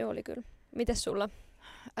 Joo, se oli kyllä. Mites sulla?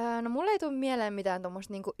 No mulla ei tule mieleen mitään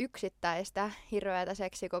tommoista niinku yksittäistä hirveätä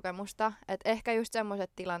seksikokemusta. Et ehkä just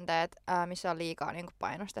semmoiset tilanteet, missä on liikaa niinku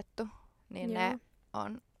painostettu, niin ne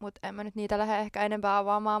on. Mut en mä nyt niitä lähde ehkä enempää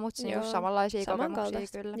avaamaan, mutta niinku samanlaisia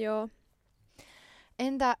kokemuksia kyllä. Joo.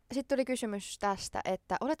 Entä sitten tuli kysymys tästä,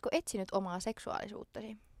 että oletko etsinyt omaa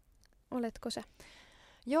seksuaalisuuttasi? Oletko se?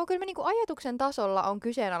 Joo, kyllä mä niinku ajatuksen tasolla on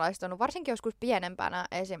kyseenalaistunut, varsinkin joskus pienempänä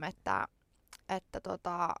esim. Että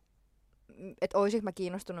oisinko mä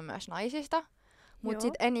kiinnostunut myös naisista, mutta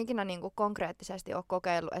sit en ikinä niinku konkreettisesti ole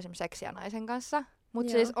kokeillut esimerkiksi seksiä naisen kanssa.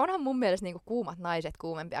 Mutta siis onhan mun mielestä niinku kuumat naiset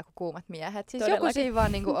kuumempia kuin kuumat miehet. Siis todellakin. Joku siinä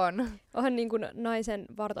vaan niinku on. Onhan niinku naisen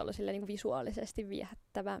vartalo silleen niinku visuaalisesti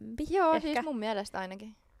viehättävämpi. Joo, ehkä. siis mun mielestä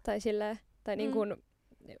ainakin. Tai silleen, tai niinku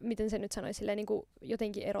miten se nyt sanoisi, silleen niinku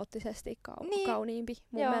jotenkin erottisesti Niin. kauniimpi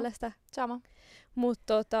mun Joo. mielestä. Sama.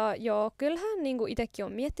 Mutta joo, kyllähän niinku itekin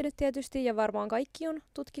on miettinyt tietysti ja varmaan kaikki on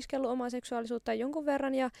tutkiskellut omaa seksuaalisuutta jonkun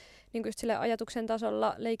verran ja niinku just sille ajatuksen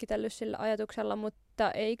tasolla leikitellyt sillä ajatuksella,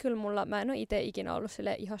 mutta ei kyllä mä en ole itse ikinä ollut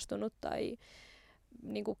sille ihastunut tai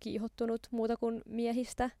niinku kiihottunut muuta kuin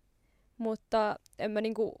miehistä. Mutta en mä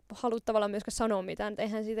niinku halua tavallaan myöskään sanoa mitään, että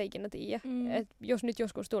eihän siitä ikinä tiedä. Et jos nyt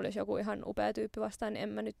joskus tulisi joku ihan upea tyyppi vastaan, niin en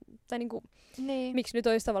mä nyt, tai niinku, miksi nyt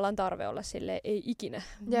olisi tavallaan tarve olla silleen, ei ikinä.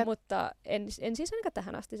 Jep. Mutta en siis ainakaan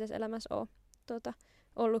tähän astisessa elämässä ole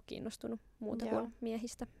ollut kiinnostunut muuta kuin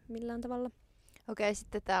miehistä millään tavalla. Okei,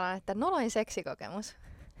 sitten täällä on, että noloin seksikokemus.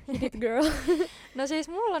 Hit it, girl. No siis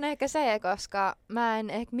mulla on ehkä se, koska mä en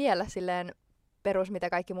ehkä miellä silleen perus, mitä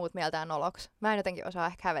kaikki muut mieltää noloksi. Mä en jotenkin osaa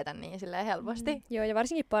ehkä hävetä niin silleen helposti. Joo, ja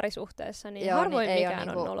varsinkin parisuhteessa, niin Joo, harvoin niin ei mikään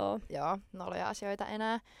niinku, on noloa. Joo, noloja asioita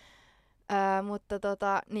enää. Mutta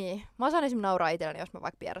niin. Mä osaan esimerkiksi nauraa itselleni, jos mä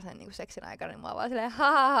vaikka pierasen niin seksin aikana, niin mä oon vaan silleen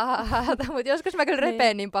mutta joskus mä kyllä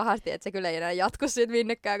repeen niin pahasti, että se kyllä ei enää jatku siitä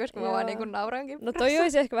minnekään, koska mä vaan niin naurankin. No toi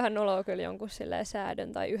olisi ehkä vähän noloa kyllä jonkun silleen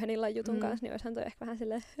säädön tai yhden illan jutun kanssa, niin olisihan toi ehkä vähän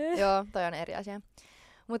silleen Joo, toi on eri asia.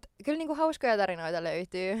 Mut kyllä niinku hauskoja tarinoita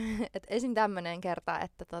löytyy. Et esim. Tämmönen kerta,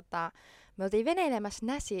 että me oltiin veneilemässä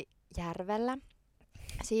Näsijärvellä.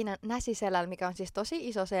 Siinä Näsiselällä, mikä on siis tosi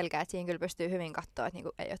iso selkä, että siinä kyllä pystyy hyvin katsoa, että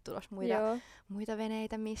niinku ei ole tulossa muita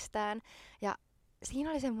veneitä mistään. Ja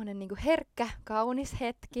siinä oli semmoinen niinku herkkä, kaunis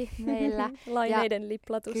hetki meillä. Laineiden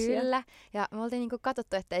liplatus. Kyllä. Ja me oltiin niinku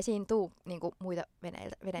katsottu, että ei siinä tuu niinku muita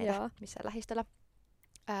veneitä missään lähistöllä.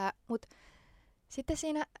 Mut sitten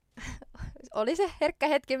siinä oli se herkkä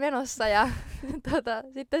hetki menossa ja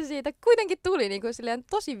sitten siitä kuitenkin tuli niinku silleen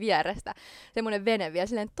tosi vierestä semmoinen vene vielä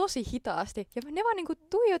silleen tosi hitaasti. Ja ne vaan niinku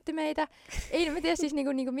tuijotti meitä. Ei mä tiedä siis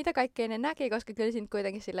niinku mitä kaikkea ne näki, koska kyllä siinä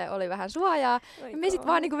kuitenkin silleen oli vähän suojaa. Ja me sit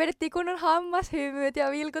vaan niinku vedettiin kunnon hammashymyt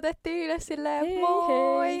ja vilkutettiin ylös silleen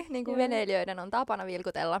moi. Niinku veneilijöiden on tapana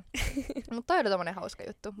vilkutella. Mutta toi oli tommonen hauska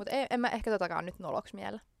juttu. Mutta en mä ehkä totakaan nyt noloks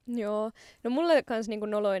miellä. Joo. No mulle kans niinku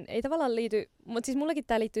noloin ei tavallaan liity, mutta siis mullekin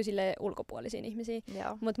tää liittyy sille ulkopuolisiin ihmisiin.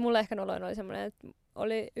 Mutta mulle ehkä noloin oli semmoinen, että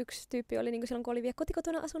yksi tyyppi oli niinku silloin kun oli vielä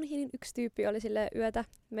kotikotona asunut, niin yksi tyyppi oli sille yötä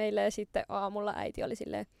meille ja sitten aamulla äiti oli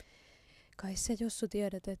silleen, kai sä Jossu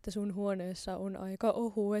tiedät, että sun huoneessa on aika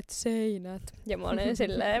ohuet seinät. Ja mä olin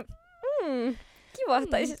silleen, kiva,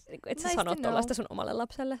 tai siis, että sä sanot tollaista sun omalle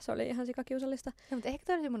lapselle, se oli ihan sikakiusallista. No, mutta ehkä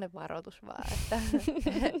toi oli semmonen varoitus vaan, että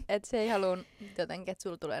et se ei halua jotenkin, että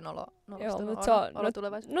sulla tulee nolostunut olo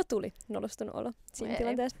tulevaisuudessa. No tuli nolostunut olo siinä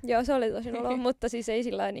tilanteessa. Joo, se oli tosi nolo, mutta siis ei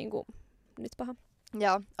sillä niinku nyt paha.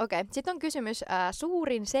 Joo, okei. Sitten on kysymys,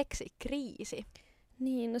 suurin seksikriisi.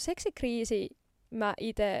 Niin, no seksikriisi mä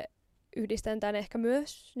ite yhdistän tän ehkä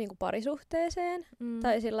myös niinku parisuhteeseen.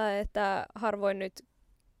 Tai sillä että harvoin nyt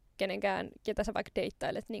kenenkään, ketä sä vaikka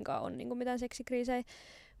deittailet, niinkaan on niinku mitään seksikriisejä.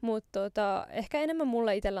 Mutta ehkä enemmän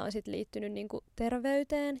mulla itsellä on sit liittynyt niinku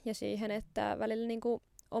terveyteen ja siihen, että välillä niinku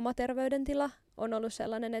oma terveydentila on ollut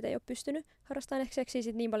sellainen, että ei ole pystynyt harrastamaan ehkä seksiä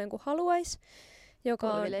sit niin paljon kuin haluaisi.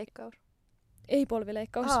 Polvileikkaus? Ei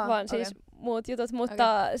polvileikkaus, vaan siis muut jutut,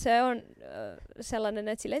 mutta se on sellainen,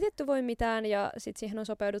 että sille ei tietty voi mitään ja sit siihen on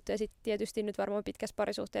sopeuduttu ja sit tietysti nyt varmaan pitkässä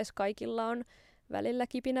parisuhteessa kaikilla on välillä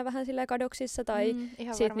kipinä vähän sillä kadoksissa tai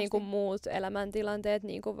sit niinku muut elämäntilanteet,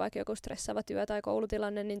 niinku vaikka joku stressaava työ- tai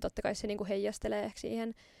koulutilanne, niin totta kai se niinku heijastelee ehkä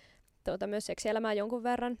siihen myös seksielämään jonkun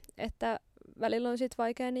verran, että välillä on sit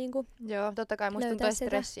vaikea niinku Joo, totta kai musta tuntuu, että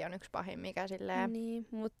stressi on yksi pahin, mikä silleen niin,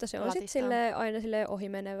 mutta se on sit silleen aina silleen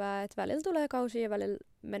ohimenevää, että välillä tulee kausia ja välillä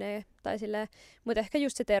menee tai silleen, mutta ehkä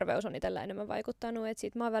just se terveys on itsellä enemmän vaikuttanut, että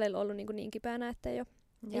sit mä oon välillä ollut niin kipeänä, että ei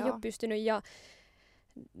oo pystynyt ja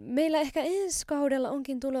meillä ehkä ensi kaudella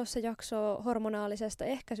onkin tulossa jakso hormonaalisesta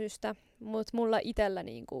ehkäisystä, mutta mulla itsellä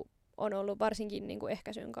niinku on ollut varsinkin niinku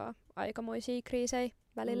ehkäisyn kanssa aikamoisia kriisejä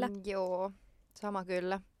välillä. Joo, sama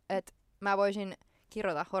kyllä. Et mä voisin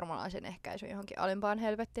kirjoita hormonaalisen ehkäisyn johonkin alimpaan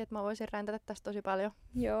helvettiin, että mä voisin räntätä tästä tosi paljon.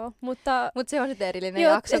 Joo, mutta se on sitten erillinen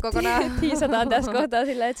jakso kokonaan. Tiisataan tässä kohtaa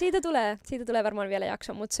silleen, että siitä tulee varmaan vielä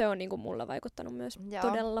jakso, mutta se on niinku mulla vaikuttanut myös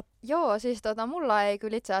todella. Joo, siis mulla ei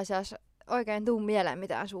kyllä itse asiassa oikein tuu mieleen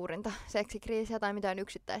mitään suurinta seksikriisiä tai mitään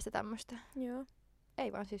yksittäistä tämmöistä. Joo.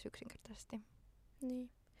 Ei vaan siis yksinkertaisesti. Niin.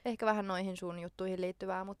 Ehkä vähän noihin sun juttuihin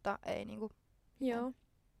liittyvää, mutta ei niinku. Joo.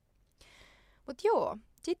 Mut joo,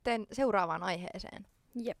 sitten seuraavaan aiheeseen.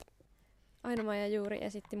 Jep. Aino-Maija juuri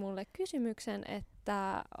esitti mulle kysymyksen,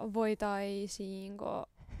 että voitaisiinko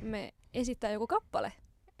me esittää joku kappale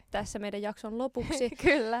tässä meidän jakson lopuksi.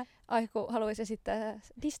 Kyllä. Aiku haluaisi esittää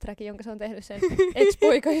distrackin, jonka se on tehnyt sen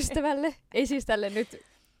ex-poikaystävälle. Ei siis tälle nyt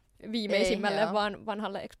viimeisimmälle, vaan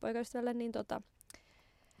vanhalle ex-poikaystävälle. Niin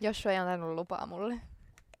Jos ei antanut lupaa mulle.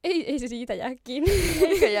 Ei se siitä jää kiinni.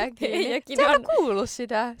 Eikö jää kiinni? Se on kuullut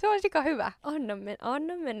sitä. Se on sika hyvä.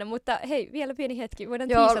 Anna mennä, mutta hei, vielä pieni hetki. Voidaan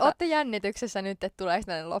Joo, tiisata. ootte jännityksessä nyt, että tulee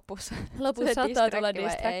tänne lopussa. Lopussa saattaa tulla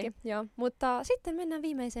distracki. Joo, mutta sitten mennään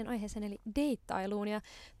viimeiseen aiheeseen, eli deittailuun. Ja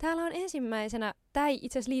täällä on ensimmäisenä, tää ei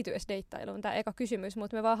itse asiassa liity edes deittailuun, tää eka kysymys,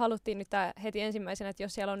 mutta me vaan haluttiin nyt tää heti ensimmäisenä, että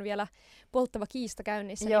jos siellä on vielä polttava kiista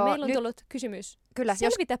käynnissä, Joo, niin meillä on tullut kysymys. Kyllä,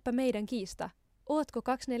 Selvitäpä meidän kiista. Ootko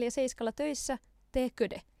 247 töissä? Tee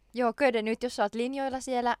köde. Joo, Köde, nyt jos sä oot linjoilla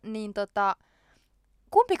siellä, niin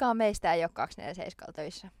kumpikaan meistä ei ole 247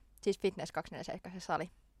 töissä. Siis Fitness 247 se sali.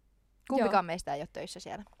 Kumpikaan meistä ei ole töissä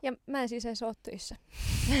siellä. Ja mä en siis edes oo töissä.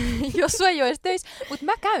 Jos sua ei ole edes töissä, mutta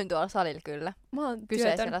mä käyn tuolla salilla kyllä. Mä oon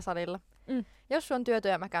Kyseisellä työtön. salilla. Mm. Jos sun on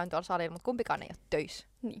työtön ja mä käyn tuolla salilla, mutta kumpikaan ei ole töissä.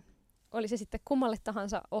 Niin. Oli se sitten kummalle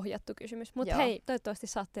tahansa ohjattu kysymys. Mutta hei, toivottavasti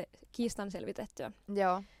saatte kiistan selvitettyä.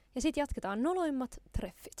 Joo. Ja sitten jatketaan Noloimmat,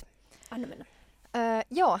 treffit. Anna mennä.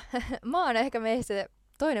 Joo, mä oon ehkä meistä se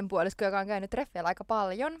toinen puolisko, joka on käynyt treffeillä aika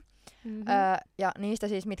paljon. Mm-hmm. Ja niistä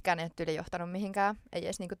siis mitkään ei ole tyyli johtanut mihinkään, ei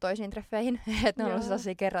edes niinku toisiin treffeihin. Että ne on ollut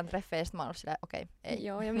sellaisia kerran treffejä, sit mä oon ollut silleen, okei, ei.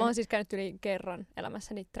 Joo, ja mä oon siis käynyt yli kerran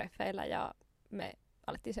elämässäni treffeillä ja me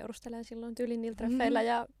alettiin seurustelemaan silloin tyylin niillä treffeillä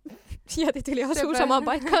ja jätit yli asuu samaan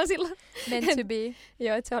paikkaan silloin. Meant to be.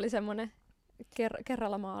 Joo, että se oli semmonen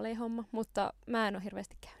kerralla maaliin homma, mutta mä en oo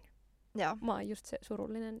hirveästi käynyt. Joo. Mä oon just se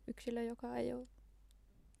surullinen yksilö, joka ei oo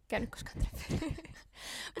käynyt koskaan treffeillä.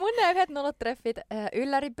 Mun ne yhdet nolot treffit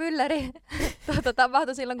ylläri-pylläri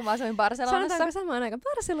tapahtui silloin, kun mä asuin Barcelonassa. Sanotaanko samaan aikaan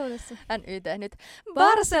Barcelonassa? NYT nyt.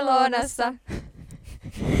 Barcelonassa!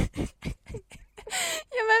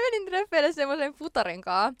 Ja mä menin treffeille semmoisen futarin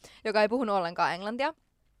kaa, joka ei puhunut ollenkaan englantia.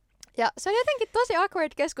 Ja se oli jotenkin tosi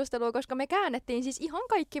awkward keskustelu, koska me käännettiin siis ihan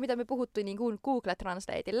kaikki, mitä me puhuttiin niin kuin Google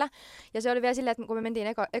Translateilla. Ja se oli vielä silleen, että kun me mentiin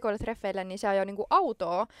ekoille treffeille, niin se ajoi niin kuin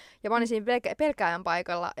autoa. Ja mä olin siinä pelkääjän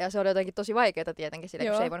paikalla. Ja se oli jotenkin tosi vaikeaa tietenkin silleen,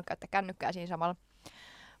 kun se ei voinut käyttää kännykkää siinä samalla.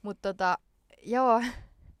 Mutta joo.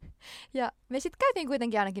 Ja me sitten käytiin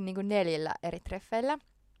kuitenkin ainakin niin kuin 4 eri treffeillä.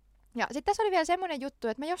 Ja sitten tässä oli vielä semmoinen juttu,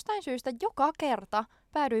 että mä jostain syystä joka kerta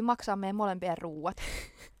päädyin maksamaan meidän molempien ruuat.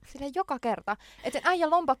 Silleen joka kerta. Että sen äijän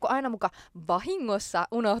lompakko aina muka vahingossa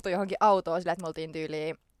unohtui johonkin autoon sillä, että me oltiin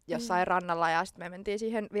tyyliin jossain rannalla ja sitten me mentiin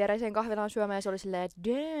siihen viereiseen kahvilaan syömään ja se oli silleen, että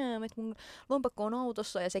damn, että mun lompakko on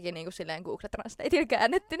autossa ja sekin niinku silleen Google Translateilla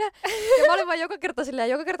käännettynä. Ja mä olin vaan joka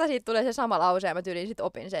kerta siitä tulee se sama lause ja mä tyyliin sit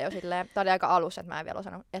opin se jo silleen. Tää oli aika alussa, että mä en vielä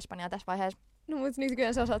osannut espanjaa tässä vaiheessa. No mut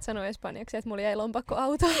nykyään sä osaat sanoa espanjaksi, että mulla jäi lompakko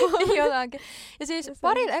autoon. Jotakin. Ja siis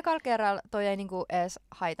parilla ekalla kerralla toi ei niinku edes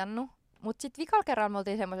haitannut. Mut sit vikalla kerralla me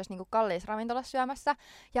oltiin semmosessa niinku kalliissa ravintolassa syömässä.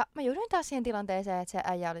 Ja mä jouduin taas siihen tilanteeseen, että se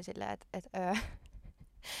äijä oli silleen, että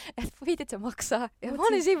viitit sä maksaa. Ja mä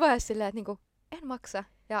olin siinä vaiheessa silleen, että niinku, en maksa.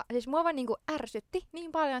 Ja siis mua vaan niinku ärsytti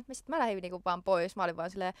niin paljon, että mä lähdin niinku vaan pois. Mä olin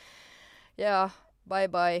vaan silleen, bye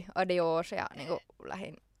bye, adios. Ja niinku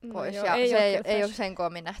lähdin pois. Joo, ja ei ole sen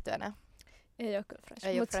koommin nähty enää. Ei oo kyllä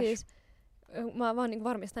fresh. Mut siis mä vaan niinku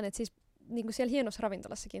varmistan, että siis niinku siellä hienossa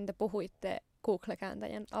ravintolassakin te puhuitte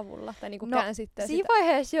Google-kääntäjän avulla, tai niinku käänsitte siinä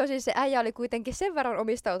vaiheessa jo, siis se äijä oli kuitenkin sen verran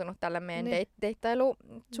omistautunut tälle meidän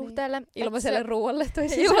deittailusuhteelle. Niin. Ilmaiselle ruualle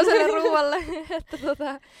toisin Ilmaiselle ruualle, että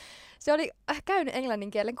se oli käynyt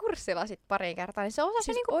englannin kielen kurssilla sit pariin kertaa, niin se osasi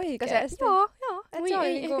siis niinku oikeesti? Joo. Se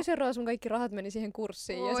oli niinku ehkä se sun kaikki rahat meni siihen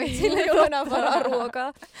kurssiin ja sit sillä ei ole enää varaa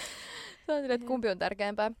ruokaa. Se on silleen, että kumpi on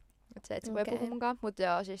tärkeämpää. Että se voi puhua munkaan. Mutta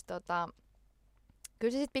joo, siis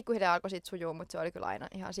kyllä se sitten pikkuhiljaa alkoi siitä sujuu, mutta se oli kyllä aina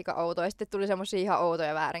ihan sika outoa. Ja sitten tuli semmosia ihan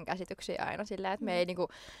outoja väärinkäsityksiä aina silleen, että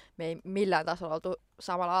me ei millään tasolla oltu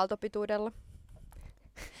samalla aaltopituudella.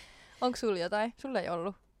 Onko sulla jotain? Sulla ei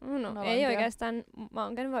ollut? No ei oikeastaan. Mä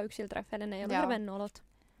oon käynyt vaan yksillä treffeillä, ne ei ollut hirveän nolot.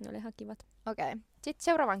 Ne oli ihan kivat. Okei. Sitten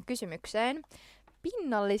seuraavan kysymykseen.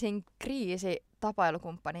 Pinnallisin kriisi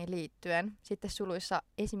tapailukumppaniin liittyen. Sitten suluissa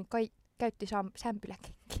esimerkiksi käytti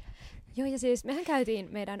sämpyläkenkiä. Joo, ja siis mehän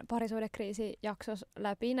käytiin meidän parisuhdekriisi-jaksossa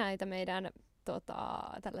läpi näitä meidän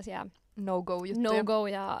tällaisia no-go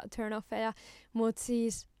ja turn-offeja, mutta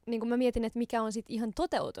siis niin kun mä mietin, että mikä on sit ihan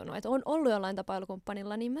toteutunut, että on ollut jollain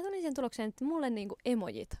tapailukumppanilla, niin mä tulin siihen tulokseen, että mulle niin kun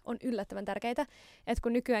emojit on yllättävän tärkeitä, että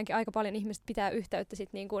kun nykyäänkin aika paljon ihmiset pitää yhteyttä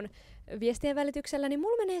sit niin kun viestien välityksellä, niin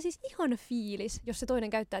mulla menee siis ihan fiilis, jos se toinen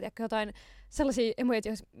käyttää jotain sellaisia emojit,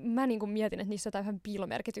 jos mä niin kun mietin, että niissä on jotain vähän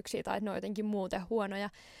piilomerkityksiä tai että ne on jotenkin muuten huonoja.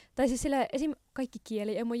 Tai siis sillä esim. Kaikki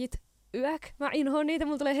kieliemojit, mä inhoon niitä,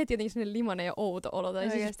 mulla tulee heti jotenkin sellainen limainen ja outo olo, tai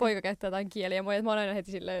siis poika käyttää jotain kieliemoja, mä oon aina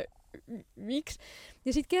heti silleen, miksi?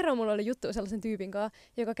 Ja sit kerran mulla oli juttu sellaisen tyypin kanssa,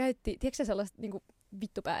 joka käytti, tiedätkö sellaista niinku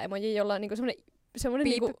vittupää-emojia, jolla on niinku semmonen semmoinen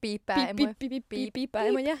niinku piippää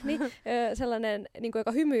emoja, niin sellainen niinku,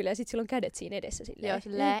 joka hymyilee ja sit sillä on kädet siinä edessä silleen. Joo,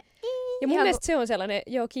 silleen. Ja mun mielestä se on sellainen,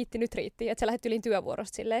 kiitti nyt riitti, että sä lähdet yliin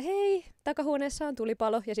työvuorosta silleen, hei, takahuoneessa on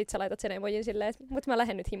tulipalo, ja sit sä laitat sen emojin silleen, mut mä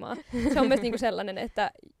lähden nyt himaan. Se on myös niinku sellainen,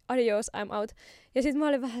 että adios, I'm out. Ja sit mä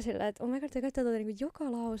olin vähän silleen, että oh my god, te käyttää tuota niinku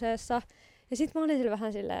joka lauseessa. Ja sit mä olin sille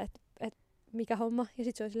vähän silleen, että mikä homma? Ja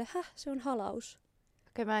sit se on silleen, se on halaus.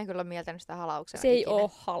 Okei, mä en kyllä ole mieltänyt sitä halauksena. Se ei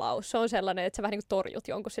oo halaus. Se on sellainen, että sä vähän niinku torjut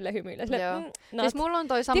jonkun sille hymyille. Siis mulla on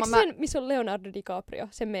toi sama... Tiedätkö sen, missä on Leonardo DiCaprio,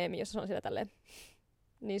 se meemi, jossa se on sillä tälleen?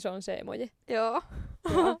 Niin se on se emoji. Joo.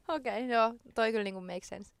 Okei, joo. Toi kyllä niinku make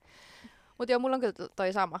sense. Mut joo, mulla on kyllä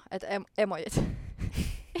toi sama, että emojit.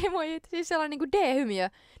 Emojit, siis sellainen niinku D-hymiö,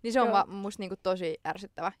 niin se on musta niinku tosi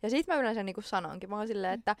ärsyttävä. Ja sit mä yleensä niinku sanonkin, mä oon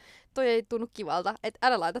silleen, että toi ei tunnu kivalta, että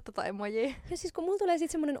älä laita tota emojia. Ja siis kun mulla tulee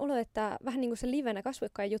sit semmonen olo, että vähän niinku se livenä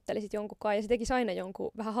kasvokkain juttelisit jonkunkaan ja se tekisi aina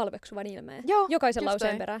jonkun vähän halveksuvan ilmeen. Joo, jokaisen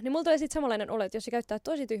lauseen perään. Niin mulla tulee sit samanlainen olo, että jos se käyttää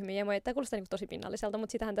tosi tyhmiä emoja, tää kuulostaa niinku tosi pinnalliselta,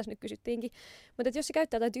 mutta sitähän tässä nyt kysyttiinkin. Mutta jos se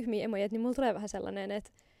käyttää jotain tyhmiä emoja, niin mulla tulee vähän sellainen,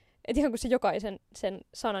 että ihan kun se jokaisen sen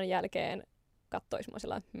sanan jälkeen kattois mua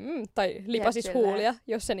sellainen, tai lipasis huulia,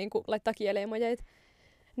 jos se niinku laittaa kieliemojeita.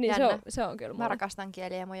 Niin se on kyllä mulla. Mä rakastan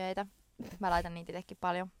kieliemojeita. Mä laitan niitä itsekin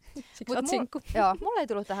paljon. Siksi oot sinkku. Joo, mulla ei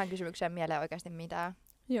tullut tähän kysymykseen mieleen oikeasti mitään.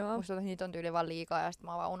 Joo. Musta niitä on tyyli vaan liikaa ja sit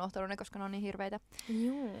mä oon vaan unohtanut ne, koska ne on niin hirveitä.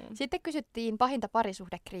 Joo. Sitten kysyttiin pahinta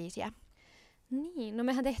parisuhdekriisiä. Niin, no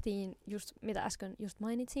mehän tehtiin just, mitä äsken just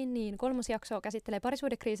mainitsin, niin 3. jakso käsittelee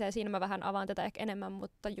parisuhdekriisejä ja siinä mä vähän avaan tätä ehkä enemmän,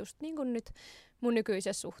 mutta just niin kuin nyt mun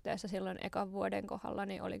nykyisessä suhteessa silloin ekan vuoden kohdalla,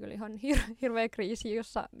 niin oli kyllä ihan hirveä kriisi,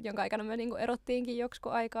 jonka aikana me niinku erottiinkin joksiku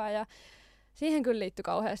aikaa ja siihen kyllä liittyi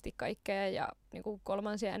kauheasti kaikkea ja niinku 3.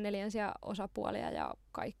 ja 4. osapuolia ja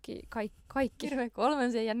kaikki. Hirveä 3.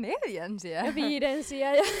 ja 4. Ja 5.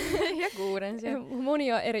 ja 6.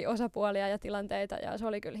 monia eri osapuolia ja tilanteita ja se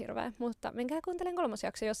oli kyllä hirveä. Mutta menkää kuuntelen 3.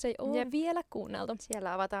 jakso, jos ei ole vielä kuunneltu.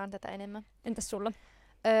 Siellä avataan tätä enemmän. Entäs sulla?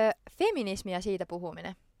 Feminismi ja siitä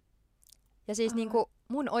puhuminen. Ja siis niinku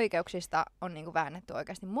mun oikeuksista on niinku väännetty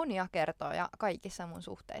oikeasti monia kertoja kaikissa mun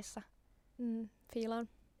suhteissa. Fiilaan.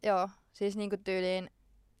 Joo, siis niinku tyyliin,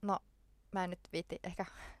 no mä en nyt viitti ehkä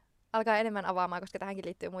alkaa enemmän avaamaan, koska tähänkin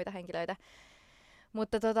liittyy muita henkilöitä.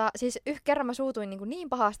 Mutta siis kerran mä suutuin niin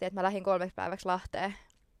pahasti, että mä lähdin 3 päiväksi Lahteen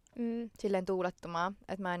silleen tuulettumaan,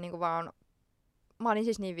 että mä en niinku vaan, mä olin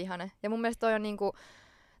siis niin vihainen. Ja mun mielestä toi on niinku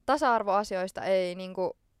tasa-arvoasioista ei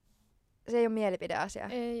niinku, se ei ole mielipideasia.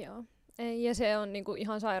 Ei oo. Ei, ja se on niinku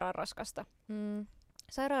ihan sairaan raskasta.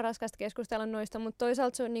 Sairaan raskasta keskustella noista, mutta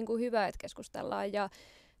toisaalta se on niinku hyvä, että keskustellaan ja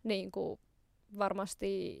niinku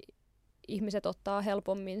varmasti ihmiset ottaa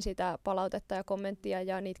helpommin sitä palautetta ja kommenttia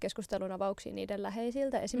ja niitä keskustelun avauksia niiden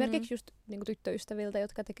läheisiltä. Esimerkiksi just niinku tyttöystäviltä,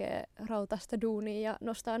 jotka tekee rautasta duunia ja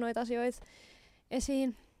nostaa noita asioita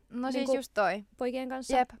esiin. No niinku siis just toi. Poikien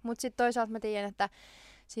kanssa. Jep, mutta sitten toisaalta mä tiedän, että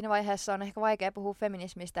siinä vaiheessa on ehkä vaikea puhua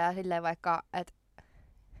feminismistä ja silleen vaikka, että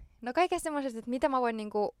no kaikesta semmoisesta, että mitä mä voin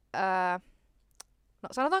niinku, no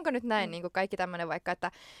sanotaanko nyt näin, niinku kaikki tämmönen vaikka,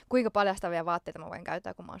 että kuinka paljastavia vaatteita mä voin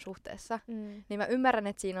käyttää, kun mä oon suhteessa. Niin mä ymmärrän,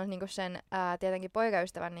 että siinä on niinku sen tietenkin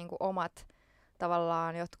poikaystävän niinku omat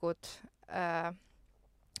tavallaan jotkut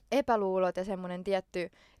epäluulot ja semmonen tietty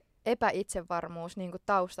epäitsevarmuus niinku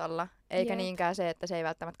taustalla. Eikä niinkään se, että se ei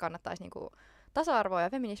välttämättä kannattaisi niinku tasa-arvoa ja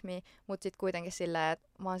feminismiä, mutta sitten kuitenkin silleen, että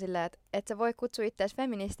mä oon silleen, että et sä voi kutsua itseäsi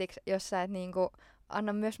feministiksi, jos sä et niinku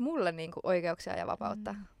anna myös mulle niinku oikeuksia ja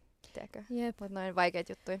vapautta. Tiedätkö? Jep. Mut noin vaikeat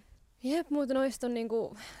juttuja. Jep, mutta noista on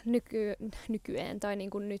niinku nykyään tai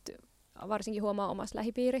niinku nyt varsinkin huomaa omassa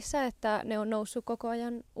lähipiirissä, että ne on noussut koko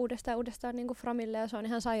ajan uudestaan niinku framille ja se on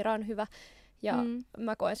ihan sairaan hyvä. Ja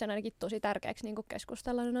mä koen sen ainakin tosi tärkeäksi niinku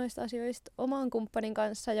keskustella noista asioista oman kumppanin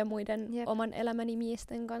kanssa ja muiden oman elämäni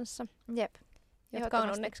miesten kanssa. Jep. Jotka on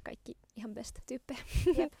onneksi kaikki ihan best tyyppejä.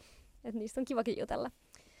 Jep. Et niistä on kivakin jutella.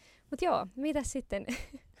 Mut joo, mitäs sitten?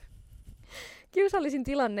 Kiusallisin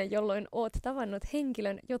tilanne, jolloin oot tavannut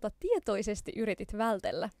henkilön, jota tietoisesti yritit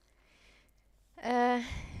vältellä.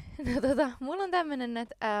 Mulla on tämmönen,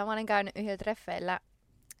 että mä olen käynyt yhdellä treffeillä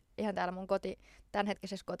ihan täällä mun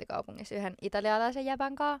tämänhetkisessä kotikaupungissa yhden italialaisen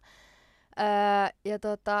jäbän kanssa. Ja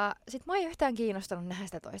sit mä oon yhtään kiinnostanut nähdä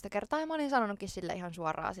sitä toista kertaa ja mä olin sanonutkin sille ihan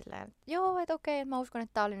suoraan silleen, että joo, että okei, mä uskon,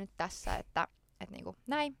 että tää oli nyt tässä, että niinku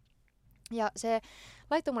näin. Ja se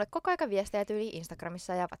laittoi mulle koko ajan viestejä tyyliin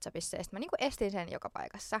Instagramissa ja WhatsAppissa ja sit mä niinku estin sen joka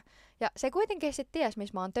paikassa. Ja se kuitenkin sit ties,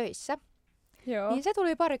 missä mä oon töissä. Joo. Niin se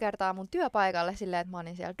tuli pari kertaa mun työpaikalle silleen, että mä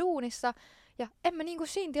olin siellä duunissa. Ja en mä niinku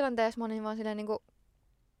siinä tilanteessa, mä olin vaan silleen niinku,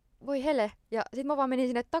 voi hele. Ja sit mä vaan menin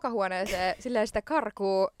sinne takahuoneeseen silleen sitä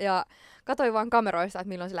karkuun ja katsoin vaan kameroista, että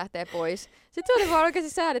milloin se lähtee pois. Sitten se oli vaan oikeasti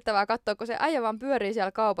säädittävää katsoa, kun se äijä vaan pyörii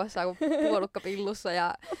siellä kaupassa kuin puolukkapillussa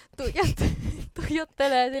ja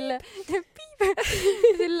tuijottelee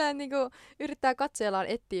silleen niinku yrittää katseellaan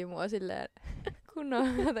etsiä mua silleen.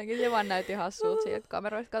 Kunnon jotenkin se vaan näytti hassulta siitä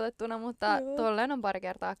kameroista katsottuna, mutta tolleen on pari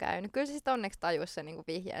kertaa käynyt. Kyllä se sitten onneksi tajusi se niinku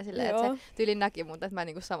vihjeen silleen, että se tyyli näki mut, että mä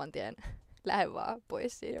niinku saman tien lähden vaan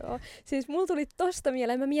pois siitä. Joo. Siis mulla tuli tosta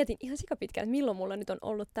mieleen, mä mietin ihan sikapitkään, että milloin mulla nyt on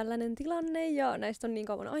ollut tällainen tilanne ja näistä on niin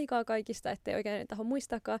kauan aikaa kaikista, ettei oikein taho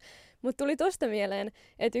muistakaan. Mutta tuli tosta mieleen,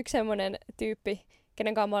 että yksi semmonen tyyppi,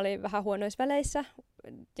 kenen kanssa mä olin vähän huonoissa väleissä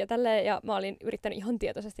ja tälleen, ja mä olin yrittänyt ihan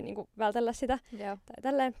tietoisesti niinku vältellä sitä. Tai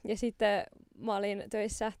tälleen. Ja sitten mä olin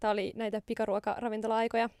töissä, tää oli näitä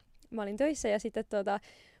pikaruokaravintola-aikoja, mä olin töissä ja sitten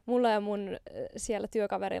mulla ja mun siellä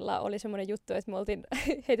työkaverilla oli semmoinen juttu, että me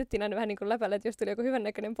heitettiin aina vähän niin kuin läpälle, että jos tuli joku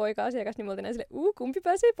hyvännäköinen poika-asiakas, niin me oltiin aina silleen, kumpi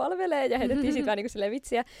pääsee palvelemaan, ja heitettiin siitä vähän niin kuin silleen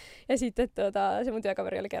vitsiä. Ja sitten se mun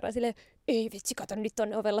työkaveri oli kerran silleen, ei vitsi, kato, nyt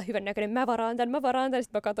on ovella hyvännäköinen, mä varaan tän.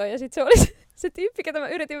 Sitten mä katsoin, ja sitten se oli se tyyppi, ketä mä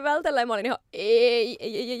yritin vältellä, ja mä olin ihan,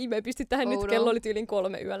 ei, mä en pysty tähän nyt, kello oli tyylin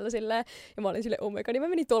 3 yöllä silleen. Ja mä olin silleen, oh my god, niin mä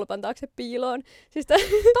menin tolpan taakse piiloon. Siis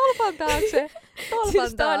tolpan taakse?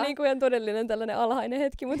 Siis tää on niinku ihan todellinen tällainen alhainen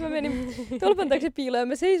hetki. Mutta mä menin tolpan taakse piiloon ja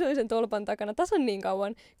mä seisoin sen tolpan takana tasan niin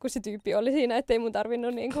kauan, kun se tyyppi oli siinä, ettei mun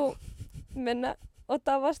tarvinnut niinku mennä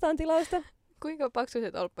ottaa vastaan tilausta. Kuinka paksu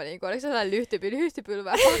se tolppa niinku? Oliko se sellainen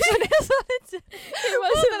lyhtypylvää paksuinen ja sä olit se?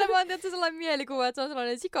 Mulla vaan tietysti sellainen mielikuva, että se on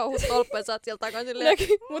sellainen sikauhut tolppa ja sä oot sieltä takan silleen.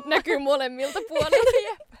 Mut näkyy molemmilta puolilta.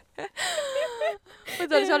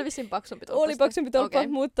 Mutta se oli vissiin paksumpi tolppa. Oli paksumpi tolppa,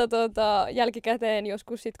 mutta jälkikäteen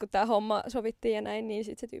joskus sit kun tää homma sovittiin ja näin, niin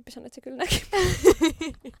sit se tyyppi sanoi, että se kyllä näki.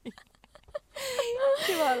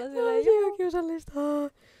 Kiva olla silleen. Joo, kiusallista.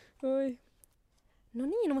 Oi. No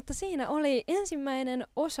niin, mutta siinä oli ensimmäinen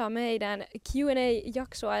osa meidän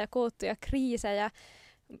Q&A-jaksoa ja koottuja kriisejä.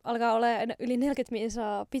 Alkaa olla yli 40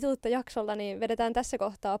 minsaa pituutta jaksolla, niin vedetään tässä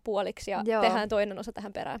kohtaa puoliksi ja tehdään toinen osa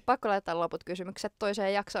tähän perään. Pakko laittaa loput kysymykset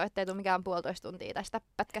toiseen jaksoon, ettei tule mikään 1,5 tuntia tästä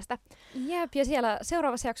pätkästä. Jep, ja siellä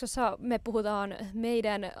seuraavassa jaksossa me puhutaan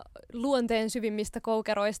meidän luonteen syvimmistä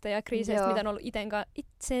koukeroista ja kriiseistä, mitä on ollut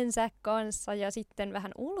itsensä kanssa, ja sitten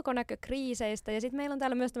vähän ulkonäkökriiseistä. Ja sitten meillä on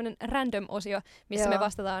täällä myös tämmöinen random-osio, missä me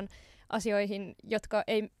vastataan asioihin, jotka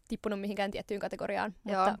ei tippunut mihinkään tiettyyn kategoriaan.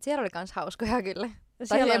 Mutta siellä oli kans hauskoja kyllä.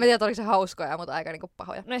 Tai en tiedä, oliko se hauskoja, mutta aika niinku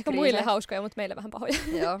pahoja. No ehkä muille hauskoja, mutta meille vähän pahoja.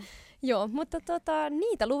 Joo, mutta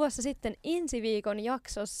niitä luvassa sitten ensi viikon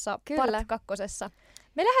jaksossa, part 2.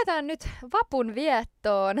 Me lähdetään nyt vapun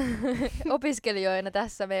viettoon opiskelijoina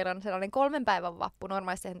tässä. Meillä on sellainen 3 päivän vappu.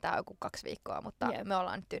 Normaalisti tämä on joku 2 viikkoa, mutta me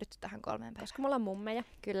ollaan nyt tyydytty tähän 3 päivään. Koska me ollaan mummeja.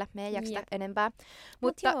 Kyllä, me ei jakseta enempää.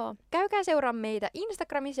 Mutta käykää seuraa meitä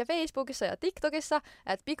Instagramissa ja Facebookissa ja TikTokissa,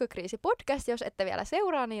 @pikkukriisipodcast. Jos ette vielä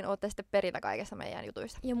seuraa, niin ootte sitten perillä kaikesta meidän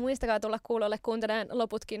jutuista. Ja muistakaa tulla kuulolle kuuntelemaan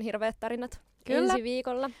loputkin hirveät tarinat. Kyllä. Ensi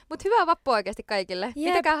viikolla. Mutta hyvää vappua oikeasti kaikille.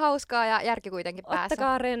 Pitäkää hauskaa ja järki kuitenkin päässä.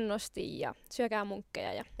 Ottakaa rennosti ja syökää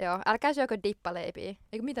munkkeja. Ja... Joo, älkää syökö dippaleipiä.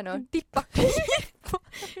 Eikö mitä ne on? Dippa.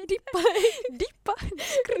 Dippa.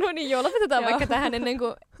 No niin, joo, lopetetaan vaikka tähän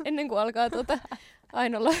ennen kuin alkaa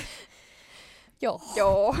Ainolla.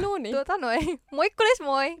 Joo. No niin. Moikkulis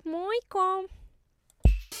moi. Moikka.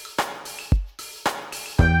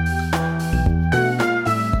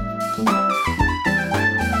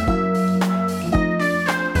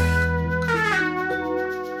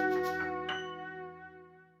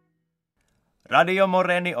 Radio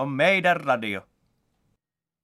Moreeni on meidän radio.